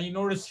 And you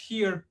notice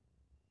here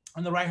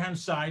on the right-hand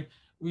side,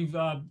 we've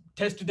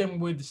tested them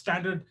with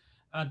standard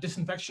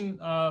disinfection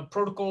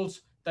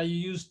protocols that you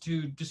use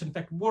to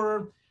disinfect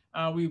water.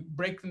 We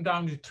break them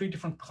down into 3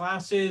 different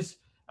classes.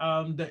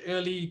 The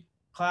early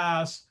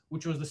class,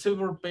 which was the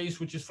silver base,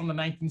 which is from the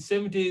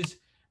 1970s.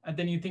 And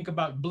then you think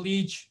about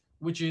bleach,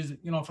 which is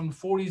from the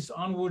 40s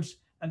onwards.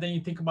 And then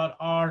you think about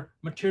our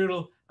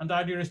material. And the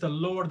idea is the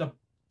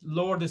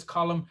lower this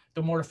column,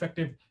 the more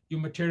effective your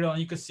material.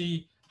 And you can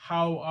see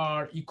how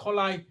our E.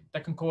 coli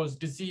that can cause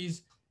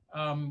disease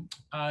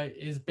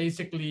is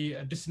basically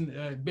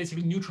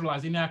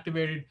neutralized,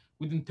 inactivated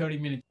within 30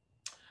 minutes.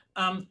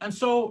 And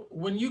so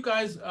when you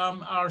guys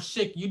are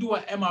sick, you do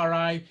an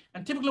MRI,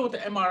 and typically what the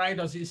MRI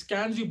does is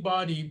scans your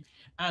body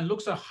and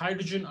looks at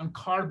hydrogen and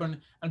carbon.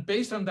 And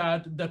based on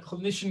that, the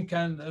clinician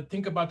can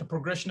think about the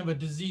progression of a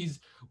disease.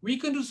 We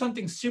can do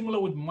something similar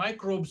with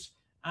microbes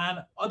and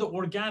other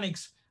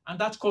organics, and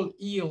that's called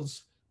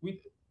EELs.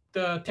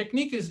 The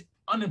technique is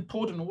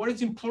unimportant. What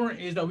is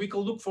important is that we can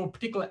look for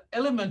particular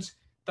elements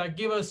that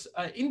give us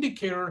an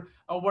indicator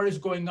of what is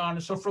going on.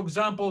 So for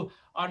example,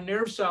 our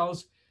nerve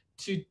cells,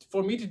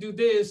 for me to do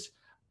this,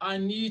 I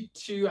need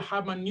to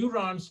have my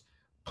neurons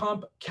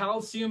pump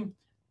calcium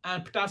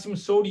and potassium,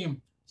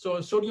 sodium. So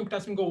sodium,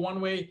 potassium go one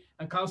way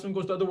and calcium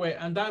goes the other way.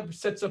 And that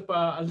sets up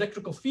an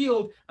electrical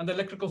field, and the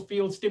electrical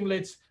field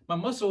stimulates my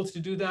muscles to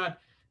do that.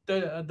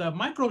 The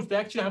microbes, they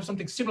actually have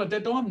something similar. They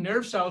don't have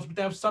nerve cells, but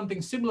they have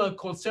something similar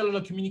called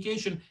cellular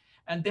communication.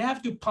 And they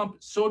have to pump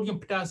sodium,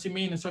 potassium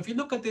in. And so if you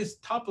look at this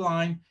top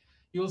line,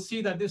 you'll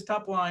see that this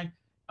top line,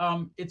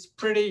 it's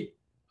pretty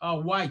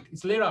white.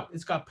 It's lit up.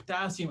 It's got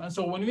potassium. And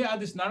so when we add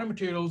these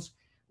nanomaterials,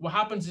 what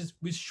happens is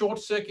we short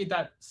circuit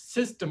that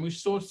system. We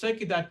short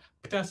circuit that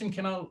potassium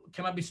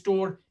cannot be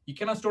stored. You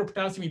cannot store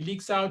potassium. It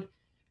leaks out,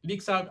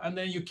 and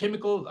then your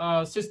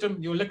chemical system,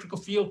 your electrical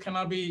field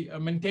cannot be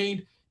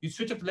maintained. You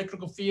switch up the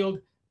electrical field,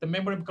 the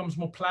membrane becomes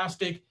more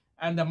plastic,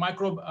 and the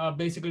microbe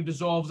basically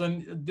dissolves.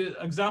 And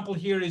the example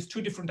here is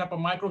 2 different types of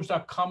microbes that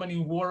are common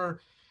in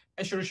water.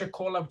 Escherichia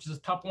coli, which is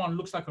the top one,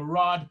 looks like a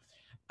rod,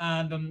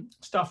 and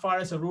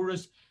Staphylococcus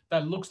aureus,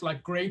 that looks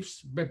like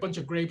grapes, a bunch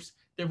of grapes.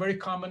 They're very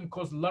common,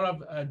 cause a lot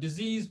of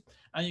disease.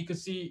 And you can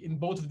see in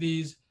both of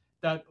these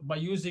that by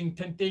using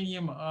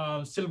titanium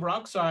silver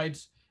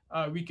oxides,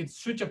 we can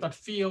switch up that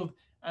field.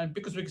 And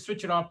because we can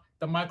switch it off,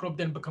 the microbe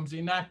then becomes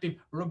inactive,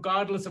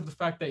 regardless of the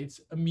fact that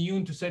it's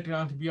immune to certain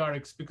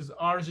antibiotics, because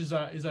ours is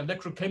an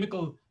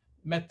electrochemical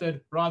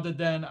method rather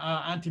than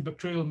an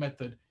antibacterial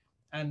method.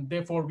 And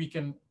therefore, we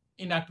can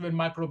inactivate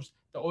microbes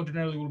that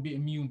ordinarily will be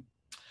immune.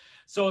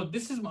 So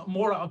this is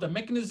more of the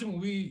mechanism.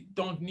 We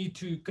don't need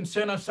to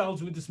concern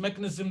ourselves with this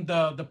mechanism.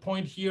 The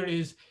point here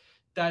is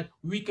that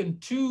we can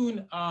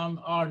tune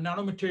our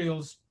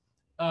nanomaterials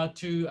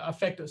to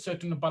affect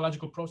certain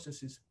biological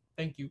processes.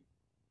 Thank you.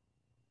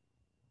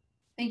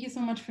 Thank you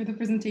so much for the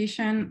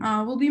presentation.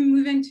 We'll be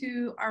moving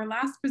to our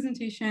last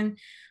presentation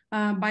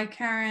by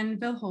Karen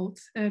Wilholt,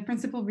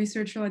 Principal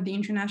Researcher at the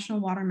International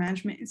Water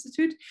Management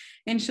Institute,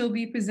 and she'll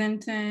be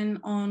presenting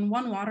on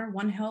One Water,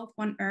 One Health,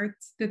 One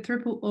Earth, the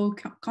Triple O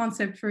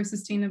concept for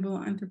sustainable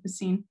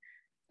Anthropocene.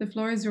 The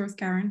floor is yours,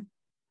 Karen.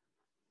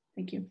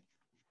 Thank you.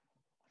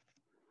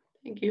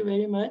 Thank you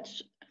very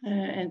much,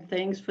 and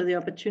thanks for the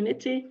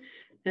opportunity.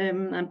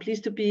 I'm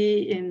pleased to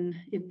be in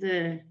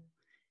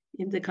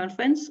the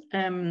conference.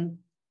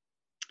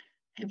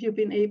 Have you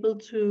been able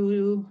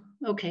to,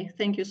 okay,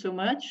 thank you so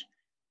much.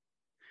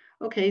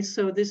 Okay,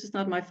 so this is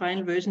not my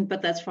final version,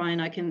 but that's fine.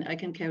 I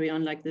can carry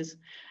on like this.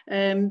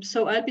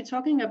 So I'll be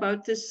talking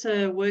about this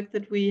work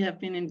that we have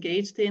been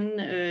engaged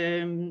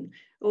in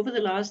over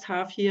the last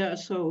half year or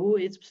so.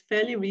 It's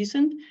fairly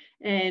recent,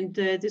 and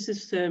this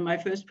is my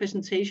first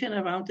presentation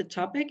around the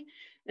topic.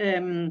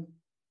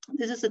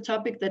 This is a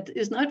topic that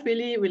is not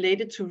really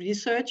related to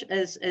research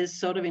as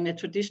sort of in a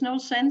traditional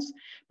sense,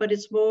 but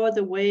it's more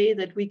the way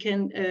that we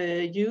can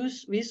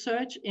use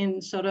research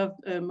in sort of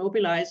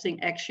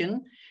mobilizing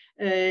action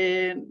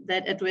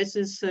that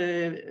addresses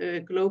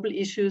global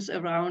issues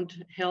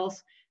around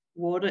health,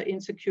 water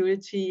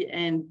insecurity,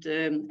 and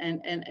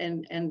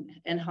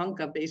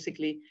hunger,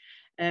 basically.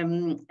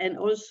 And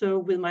also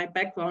with my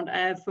background, I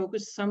have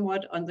focused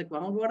somewhat on the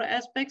groundwater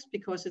aspects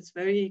because it's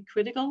very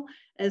critical,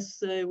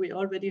 as we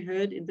already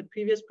heard in the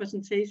previous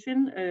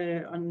presentation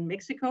on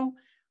Mexico,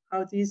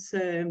 how these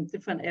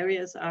different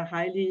areas are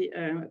highly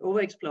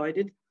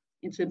overexploited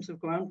in terms of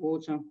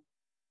groundwater.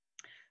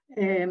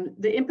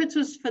 The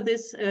impetus for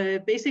this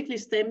basically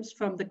stems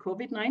from the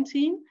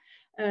COVID-19.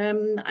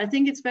 I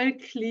think it's very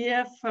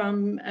clear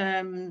from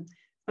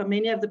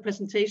many of the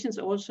presentations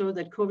also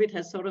that COVID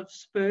has sort of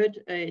spurred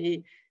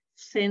a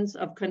sense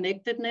of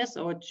connectedness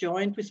or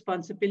joint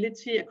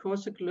responsibility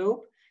across the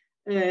globe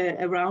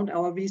around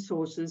our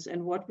resources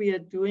and what we are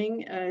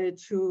doing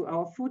to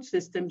our food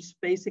systems,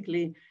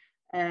 basically,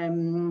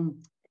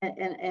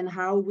 and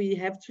how we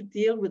have to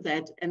deal with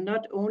that, and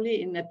not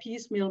only in a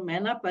piecemeal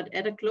manner, but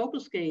at a global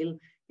scale,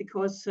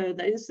 because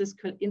there is this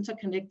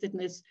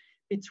interconnectedness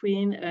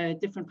between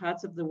different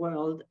parts of the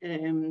world.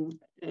 And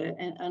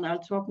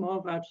I'll talk more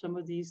about some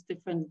of these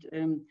different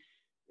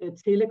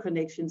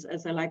teleconnections,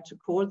 as I like to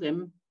call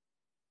them.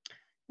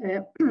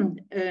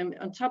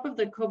 On top of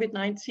the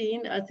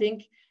COVID-19, I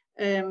think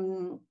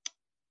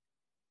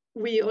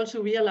we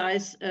also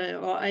realize,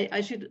 or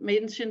I should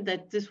mention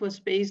that this was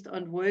based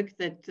on work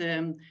that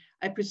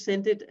I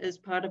presented as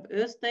part of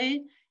Earth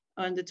Day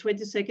on the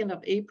 22nd of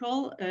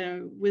April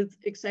with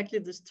exactly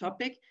this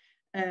topic,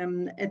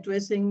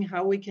 addressing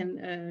how we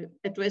can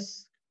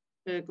address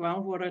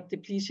groundwater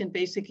depletion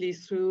basically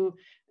through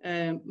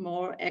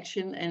more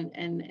action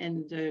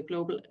and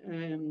global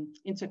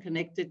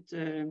interconnected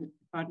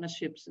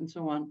partnerships and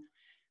so on.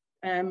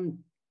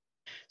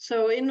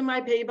 So in my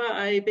paper,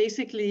 I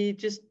basically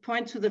just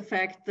point to the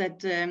fact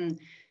that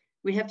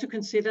we have to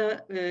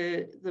consider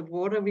the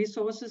water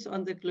resources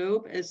on the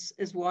globe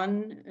as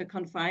one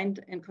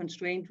confined and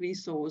constrained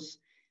resource.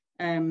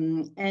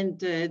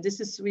 This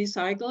is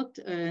recycled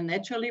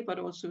naturally, but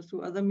also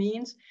through other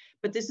means.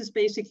 But this is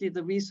basically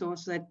the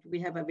resource that we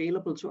have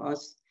available to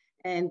us.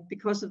 And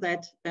because of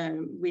that,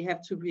 we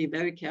have to be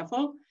very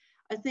careful.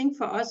 I think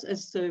for us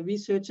as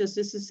researchers,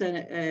 this is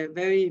a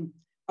very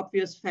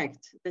obvious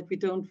fact that we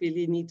don't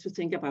really need to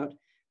think about.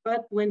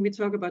 But when we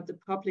talk about the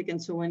public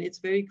and so on, it's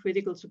very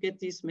critical to get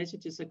these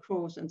messages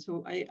across. And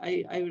so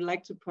I would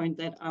like to point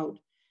that out.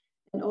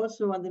 And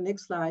also on the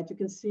next slide, you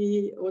can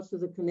see also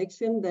the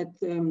connection that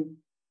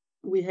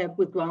we have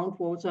with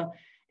groundwater,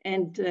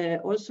 and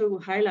also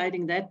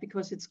highlighting that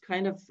because it's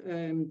kind of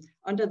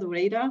under the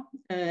radar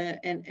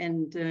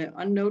and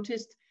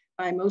unnoticed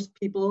by most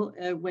people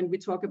when we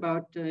talk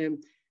about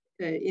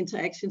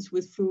interactions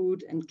with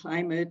food and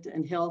climate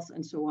and health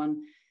and so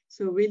on.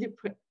 So really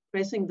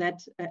pressing that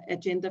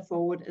agenda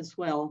forward as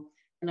well,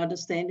 and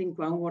understanding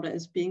groundwater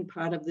as being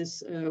part of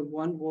this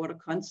one water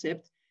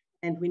concept.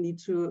 And we need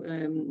to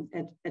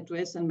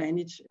address and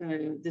manage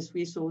this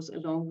resource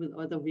along with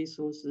other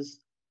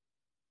resources.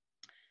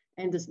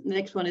 And this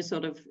next one is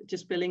sort of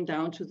just spilling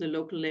down to the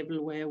local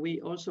level, where we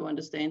also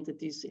understand that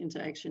these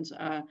interactions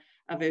are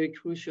very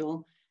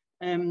crucial.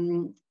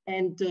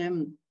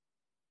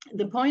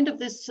 The point of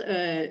this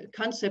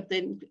concept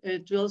then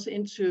drills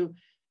into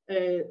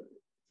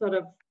sort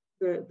of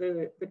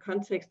the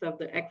context of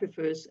the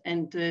aquifers.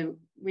 And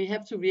we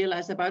have to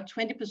realize about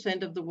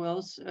 20% of the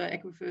world's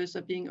aquifers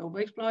are being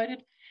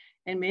overexploited,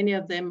 and many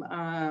of them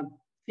are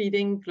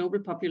feeding global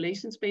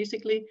populations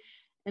basically.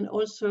 And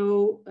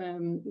also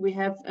we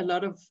have a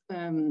lot of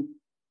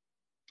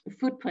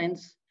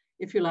footprints,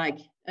 if you like,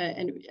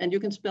 and you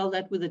can spell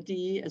that with a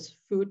D as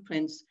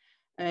footprints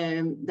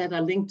that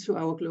are linked to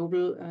our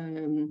global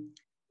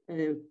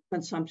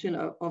consumption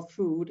of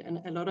food.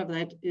 And a lot of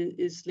that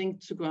is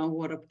linked to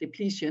groundwater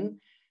depletion,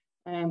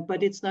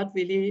 but it's not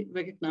really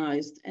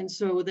recognized. And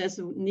so there's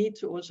a need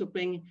to also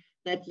bring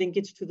that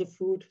linkage to the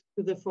food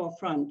to the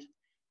forefront.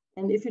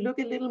 And if you look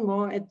a little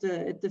more at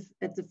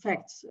the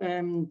facts,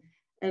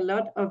 a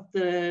lot of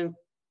the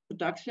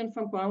production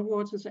from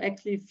groundwater is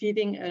actually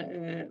feeding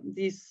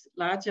these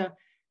larger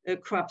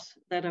crops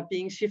that are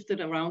being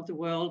shifted around the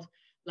world,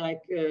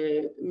 like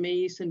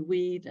maize and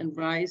wheat and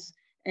rice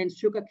and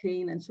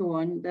sugarcane and so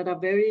on, that are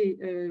very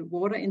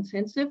water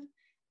intensive.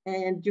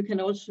 And you can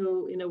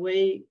also, in a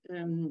way,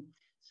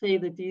 say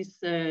that these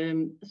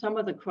some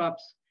of the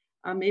crops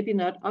are maybe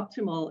not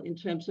optimal in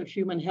terms of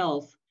human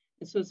health.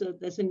 And so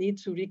there's a need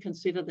to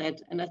reconsider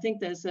that. And I think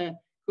there's a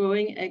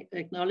growing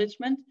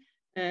acknowledgement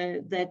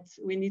that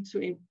we need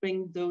to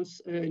bring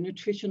those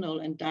nutritional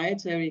and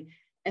dietary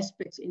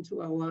aspects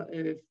into our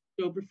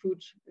global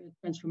food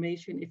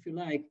transformation, if you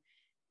like,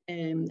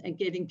 and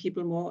getting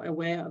people more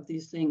aware of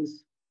these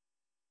things.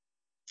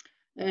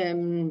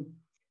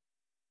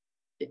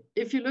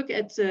 If you look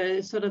at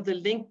sort of the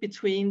link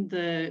between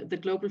the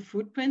global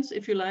footprints,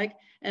 if you like,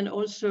 and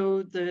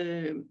also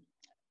the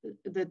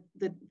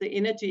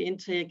energy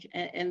intake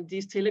and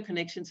these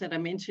teleconnections that I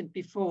mentioned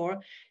before,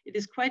 it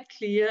is quite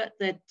clear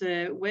that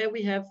where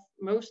we have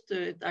most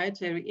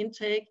dietary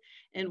intake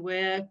and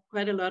where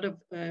quite a lot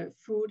of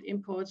food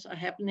imports are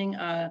happening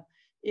are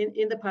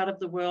in the part of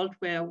the world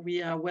where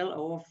we are well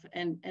off.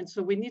 And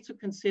so we need to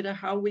consider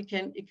how we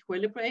can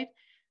equilibrate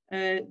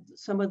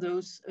some of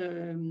those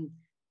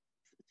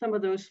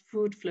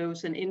food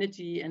flows and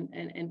energy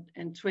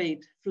and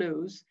trade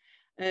flows,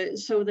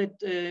 so that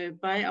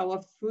by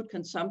our food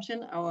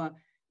consumption, our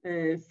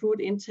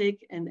food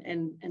intake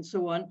and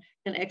so on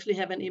can actually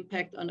have an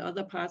impact on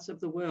other parts of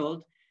the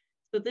world.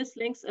 So this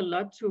links a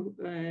lot to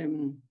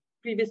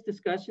previous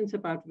discussions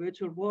about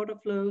virtual water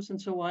flows and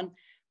so on.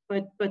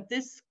 But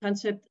this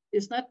concept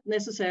is not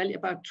necessarily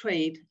about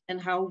trade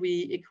and how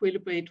we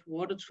equilibrate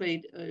water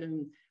trade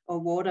or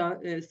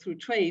water through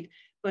trade,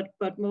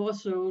 but more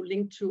so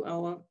linked to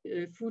our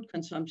food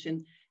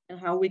consumption and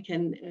how we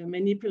can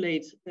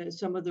manipulate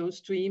some of those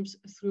streams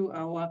through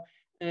our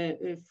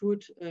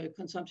food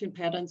consumption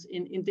patterns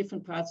in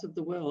different parts of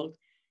the world.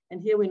 And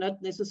here we're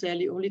not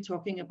necessarily only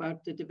talking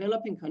about the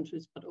developing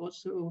countries, but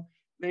also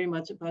very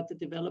much about the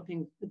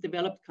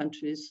developed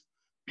countries.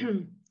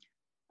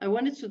 I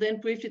wanted to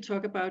then briefly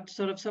talk about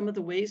sort of some of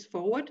the ways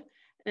forward,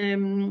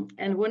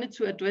 and wanted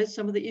to address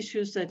some of the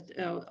issues that,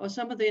 or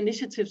some of the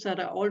initiatives that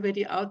are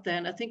already out there.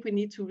 And I think we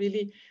need to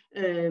really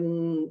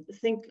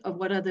think of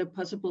what are the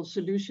possible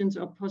solutions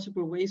or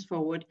possible ways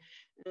forward.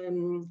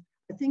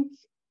 I think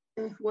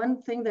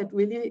one thing that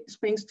really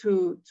springs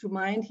to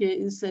mind here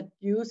is that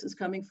youth is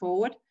coming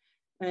forward.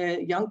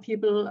 Young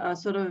people are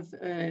sort of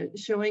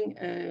showing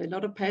a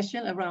lot of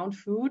passion around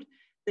food.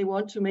 They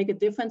want to make a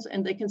difference,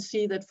 and they can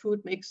see that food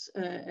makes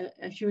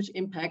a huge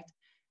impact.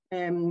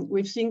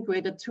 We've seen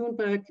Greta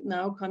Thunberg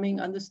now coming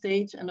on the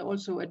stage and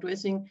also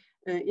addressing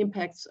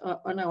impacts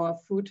on our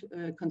food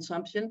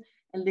consumption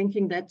and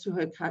linking that to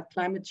her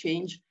climate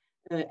change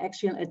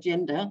action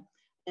agenda.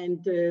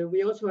 And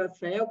we also have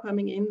FAO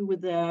coming in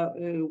with their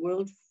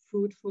World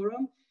Food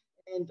Forum,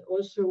 and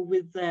also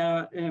with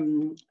their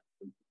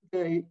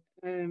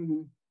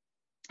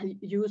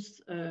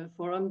youth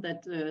forum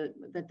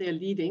that they're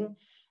leading.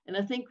 And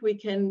I think we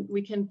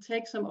can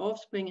take some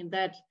offspring in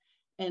that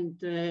and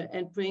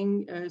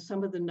bring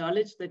some of the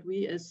knowledge that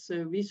we as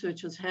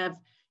researchers have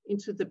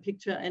into the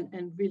picture,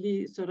 and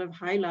really sort of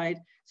highlight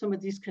some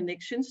of these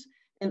connections,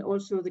 and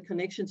also the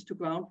connections to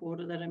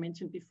groundwater that I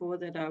mentioned before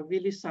that are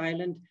really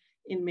silent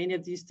in many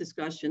of these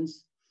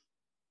discussions.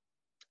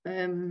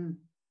 And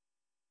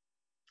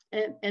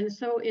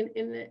so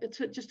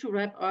just to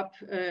wrap up,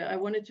 I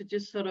wanted to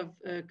just sort of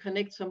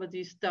connect some of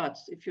these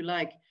dots, if you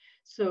like.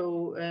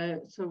 So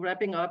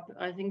wrapping up,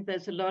 I think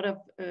there's a lot of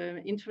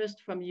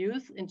interest from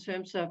youth in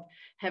terms of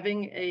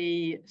having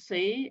a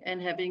say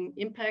and having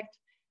impact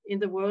in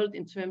the world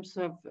in terms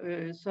of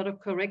sort of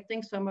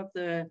correcting some of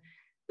the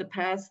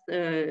past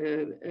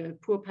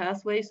poor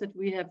pathways that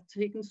we have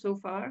taken so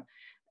far.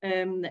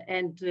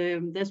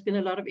 There's been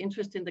a lot of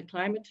interest in the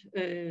climate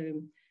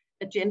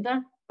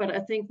agenda, but I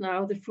think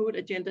now the food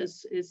agenda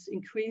is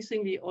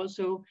increasingly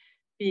also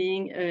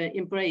being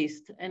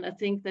embraced. And I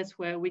think that's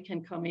where we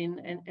can come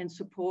in and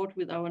support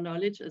with our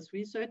knowledge as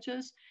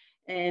researchers,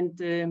 and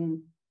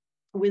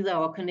with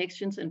our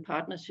connections and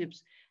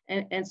partnerships,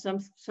 and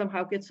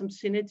somehow get some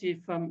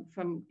synergy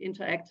from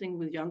interacting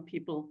with young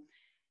people.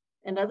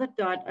 Another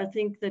dot I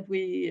think that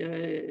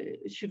we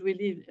should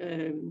really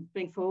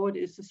bring forward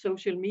is the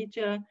social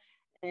media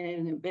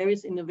and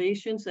various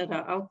innovations that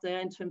are out there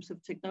in terms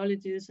of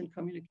technologies and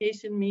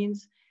communication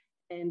means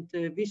and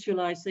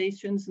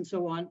visualizations and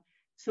so on,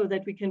 so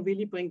that we can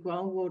really bring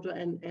groundwater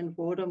and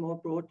water more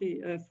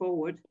broadly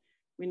forward.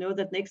 We know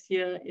that next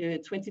year,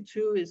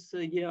 22 is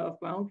the year of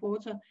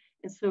groundwater.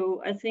 And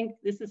so I think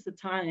this is the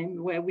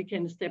time where we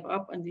can step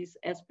up on these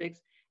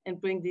aspects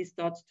and bring these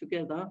dots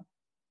together.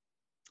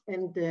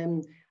 And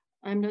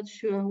I'm not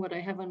sure what I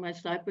have on my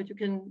slide, but you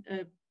can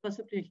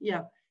possibly,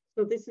 yeah.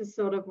 So this is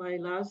sort of my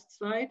last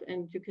slide,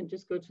 and you can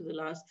just go to the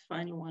last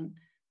final one.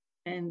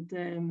 And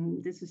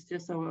this is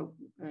just our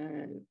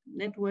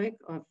network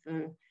of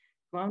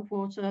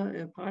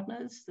groundwater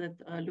partners that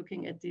are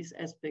looking at these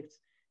aspects.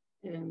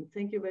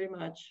 Thank you very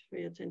much for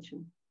your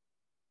attention.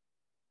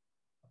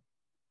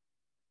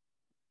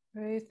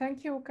 Great.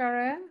 Thank you,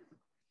 Karen.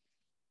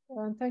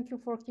 And thank you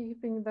for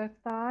keeping that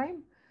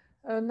time.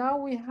 Now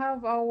we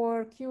have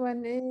our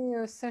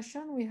Q&A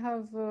session. We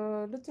have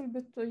a little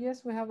bit,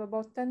 yes, we have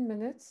about 10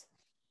 minutes.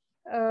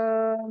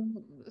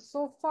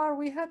 So far,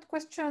 we had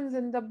questions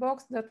in the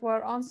box that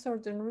were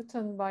answered and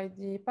written by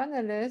the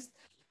panelists,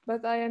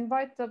 but I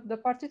invite the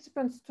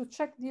participants to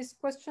check these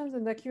questions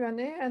in the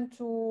Q&A and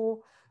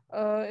to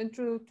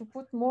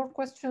put more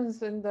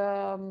questions in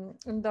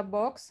the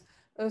box.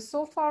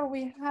 So far,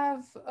 we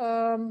have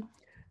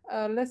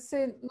let's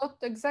say not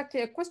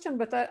exactly a question,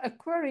 but a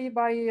query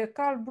by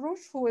Carl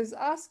Bruch, who is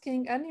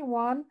asking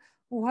anyone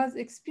who has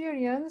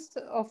experience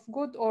of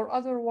good or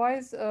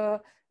otherwise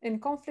in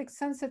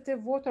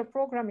conflict-sensitive water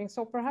programming.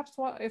 So perhaps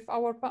if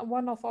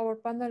one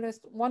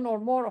or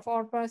more of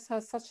our panelists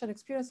has such an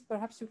experience,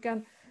 perhaps you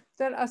can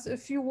tell us a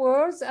few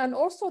words. And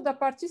also the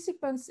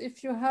participants,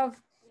 if you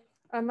have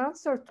an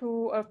answer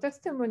to a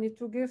testimony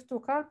to give to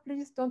Carl,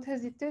 please don't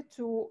hesitate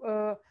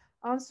to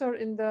answer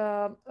in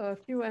the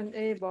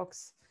Q&A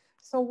box.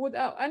 So would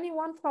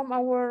anyone from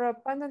our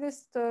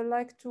panelists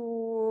like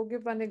to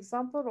give an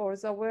example, or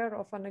is aware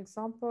of an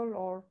example,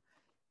 or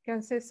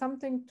can say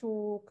something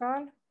to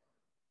Carl?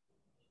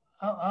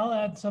 I'll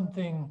add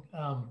something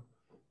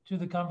to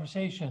the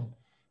conversation.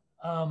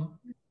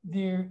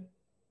 There's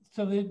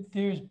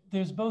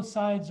both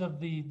sides of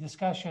the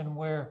discussion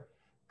where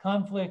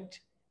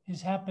conflict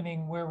is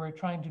happening where we're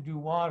trying to do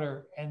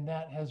water, and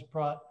that has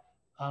brought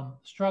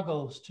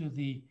struggles to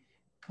the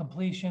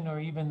completion or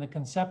even the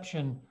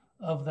conception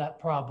of that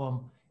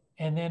problem.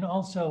 And then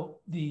also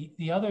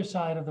the other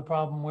side of the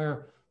problem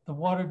where the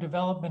water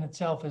development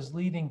itself is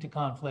leading to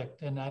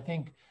conflict. And I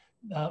think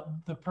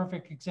the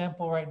perfect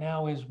example right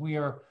now is we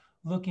are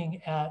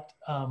looking at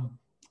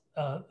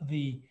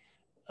the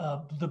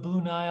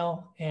Blue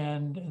Nile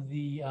and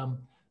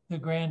the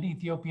Grand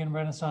Ethiopian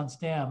Renaissance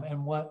Dam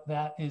and what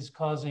that is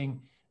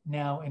causing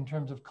now in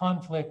terms of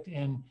conflict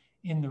in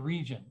the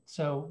region.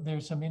 So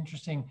there's some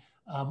interesting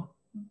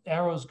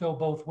arrows go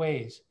both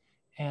ways.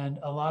 And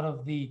a lot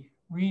of the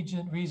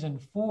reason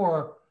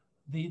for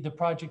the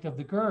project of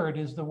the GERD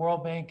is the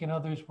World Bank and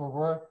others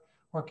were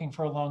working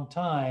for a long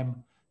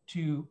time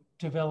to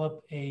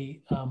develop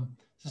a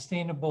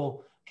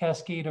sustainable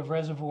cascade of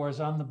reservoirs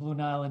on the Blue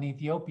Nile in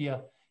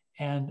Ethiopia.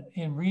 And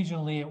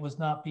regionally, it was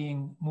not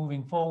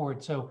moving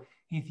forward. So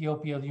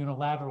Ethiopia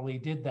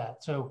unilaterally did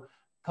that. So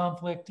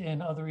conflict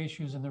and other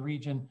issues in the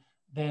region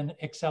then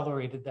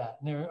accelerated that.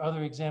 And there are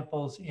other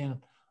examples in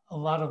a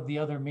lot of the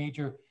other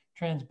major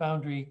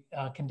transboundary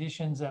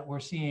conditions that we're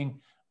seeing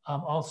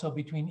also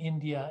between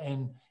India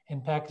and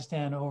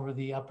Pakistan over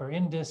the upper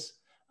Indus,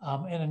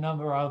 and a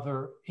number of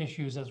other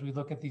issues as we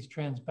look at these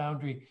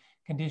transboundary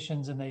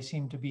conditions, and they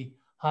seem to be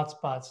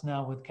hotspots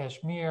now with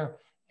Kashmir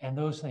and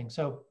those things.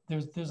 So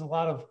there's a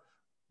lot of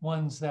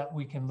ones that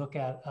we can look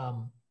at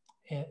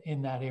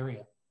in that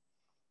area.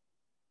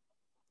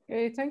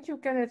 Okay, thank you,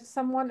 Kenneth.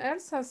 Someone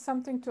else has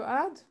something to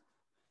add?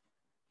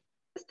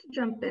 Just to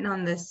jump in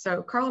on this,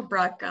 so Carl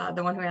Bruck,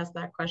 the one who asked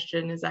that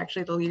question, is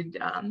actually the lead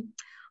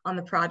on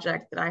the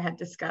project that I had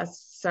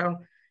discussed. So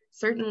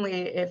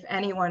certainly if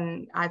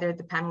anyone, either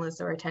the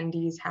panelists or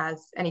attendees,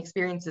 has any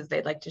experiences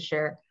they'd like to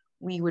share,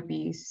 we would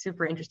be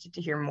super interested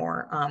to hear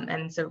more.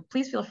 And so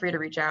please feel free to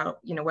reach out,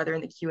 whether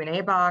in the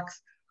Q&A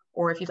box,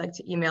 or if you'd like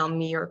to email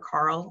me or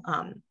Carl.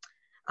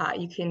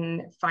 You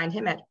can find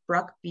him at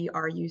Bruck,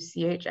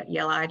 B-R-U-C-H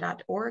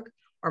 @eli.org,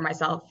 or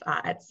myself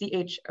at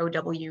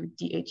CHOWDHURY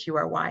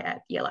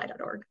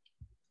 @eli.org.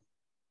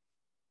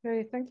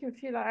 Okay, thank you,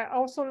 Sheila. I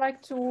also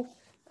like to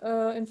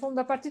inform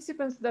the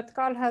participants that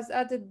Carl has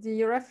added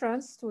the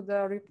reference to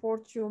the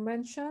report you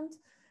mentioned.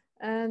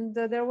 And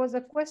there was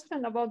a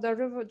question about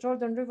the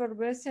Jordan River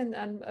Basin,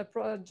 and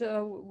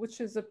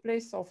which is a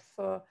place of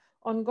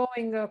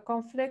ongoing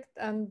conflict.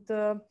 And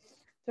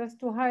just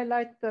to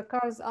highlight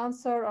Carl's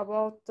answer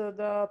about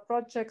the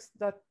projects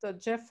that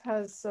Jeff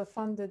has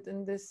funded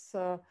in this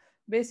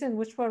basin,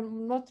 which were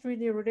not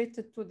really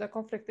related to the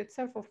conflict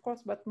itself, of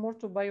course, but more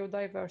to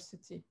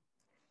biodiversity.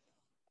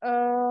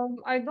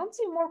 I don't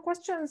see more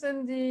questions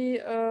in the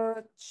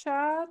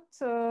chat,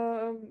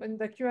 in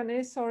the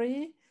Q&A,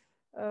 sorry.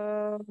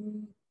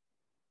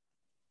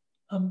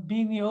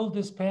 Being the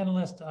oldest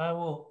panelist, I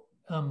will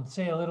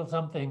say a little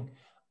something,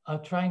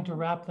 trying to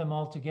wrap them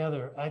all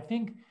together. I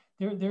think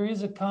there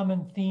is a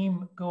common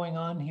theme going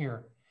on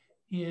here,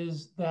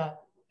 is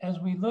that as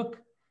we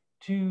look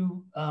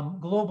to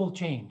global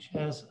change,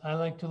 as I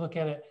like to look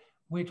at it,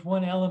 which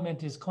one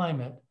element is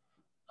climate,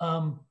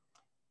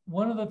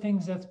 one of the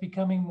things that's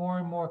becoming more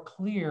and more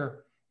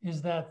clear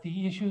is that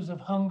the issues of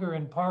hunger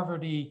and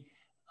poverty,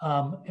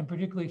 and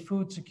particularly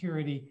food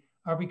security,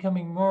 are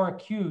becoming more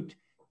acute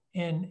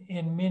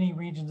in many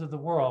regions of the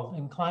world,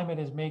 and climate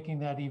is making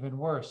that even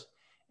worse.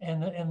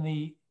 And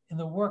the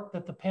work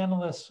that the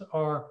panelists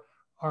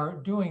are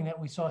doing that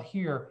we saw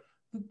here,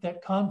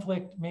 that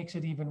conflict makes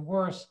it even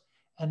worse,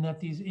 and that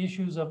these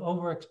issues of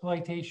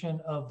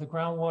overexploitation of the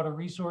groundwater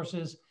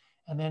resources,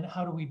 and then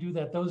how do we do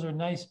that? Those are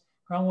nice.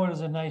 Groundwater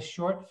is a nice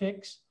short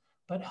fix,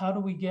 but how do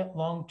we get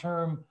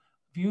long-term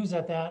views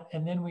at that?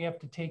 And then we have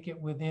to take it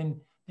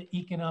within the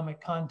economic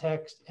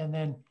context. And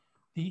then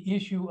the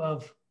issue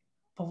of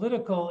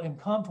political and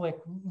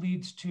conflict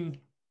leads to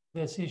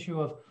this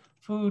issue of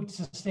food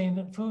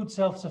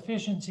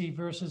self-sufficiency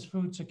versus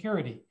food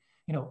security.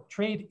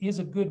 Trade is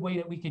a good way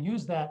that we can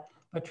use that,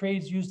 but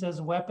trade's used as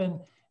a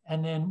weapon.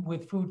 And then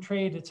with food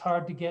trade, it's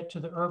hard to get to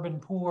the urban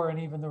poor and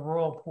even the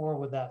rural poor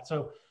with that.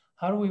 So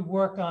how do we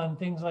work on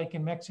things like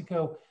in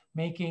Mexico,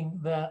 making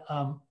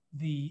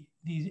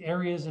these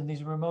areas and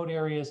these remote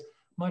areas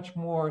much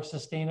more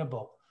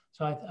sustainable?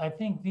 So I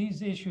think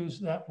these issues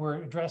that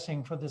we're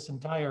addressing for this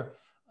entire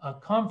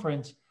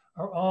conference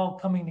are all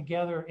coming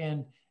together,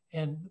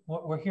 and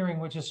what we're hearing,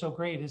 which is so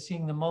great, is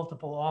seeing the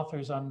multiple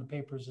authors on the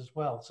papers as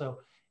well. So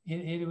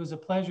it was a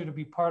pleasure to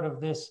be part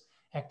of this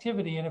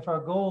activity. And if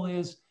our goal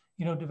is,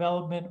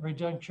 development,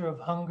 reduction of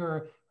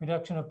hunger,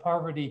 reduction of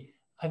poverty,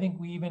 I think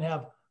we even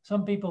have,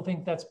 some people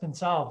think that's been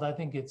solved. I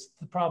think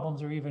the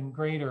problems are even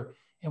greater,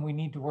 and we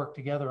need to work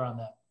together on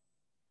that.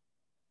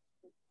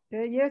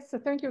 Yes,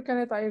 thank you,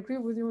 Kenneth. I agree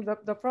with you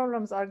that the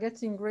problems are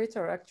getting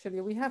greater,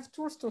 actually. We have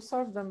tools to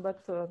solve them,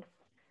 but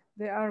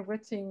they are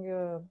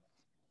getting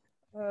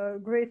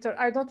greater.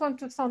 I don't want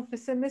to sound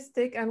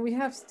pessimistic, and we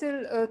have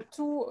still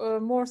 2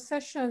 more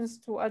sessions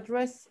to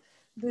address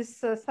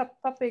this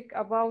subtopic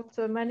about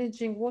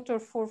managing water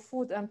for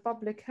food and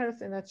public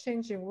health in a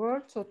changing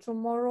world. So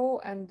tomorrow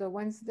and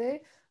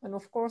Wednesday, and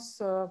of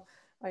course,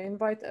 I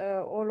invite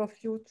all of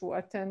you to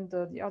attend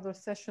the other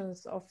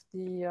sessions of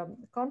the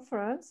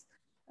conference.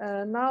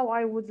 Now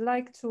I would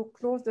like to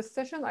close the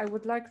session. I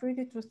would like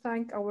really to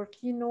thank our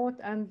keynote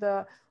and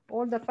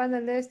all the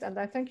panelists, and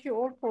I thank you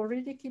all for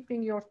really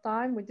keeping your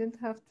time. We didn't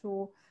have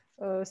to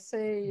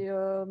say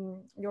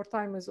your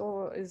time is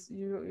over,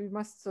 you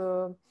must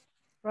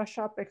rush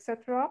up,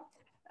 etc.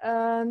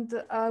 And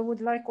I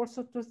would like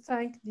also to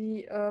thank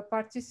the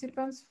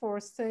participants for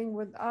staying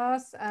with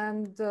us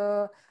and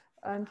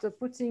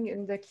putting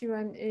in the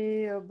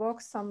Q&A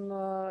box some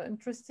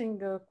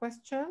interesting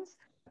questions.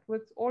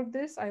 with all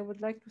this, I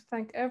would like to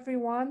thank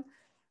everyone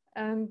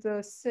and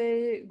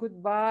say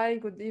goodbye,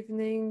 good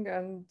evening,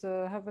 and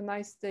have a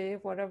nice day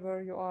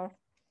wherever you are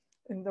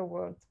in the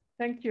world.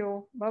 Thank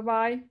you.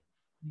 Bye-bye.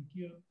 Thank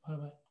you.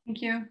 Bye-bye.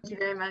 Thank you. Thank you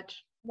very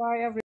much. Bye, everyone.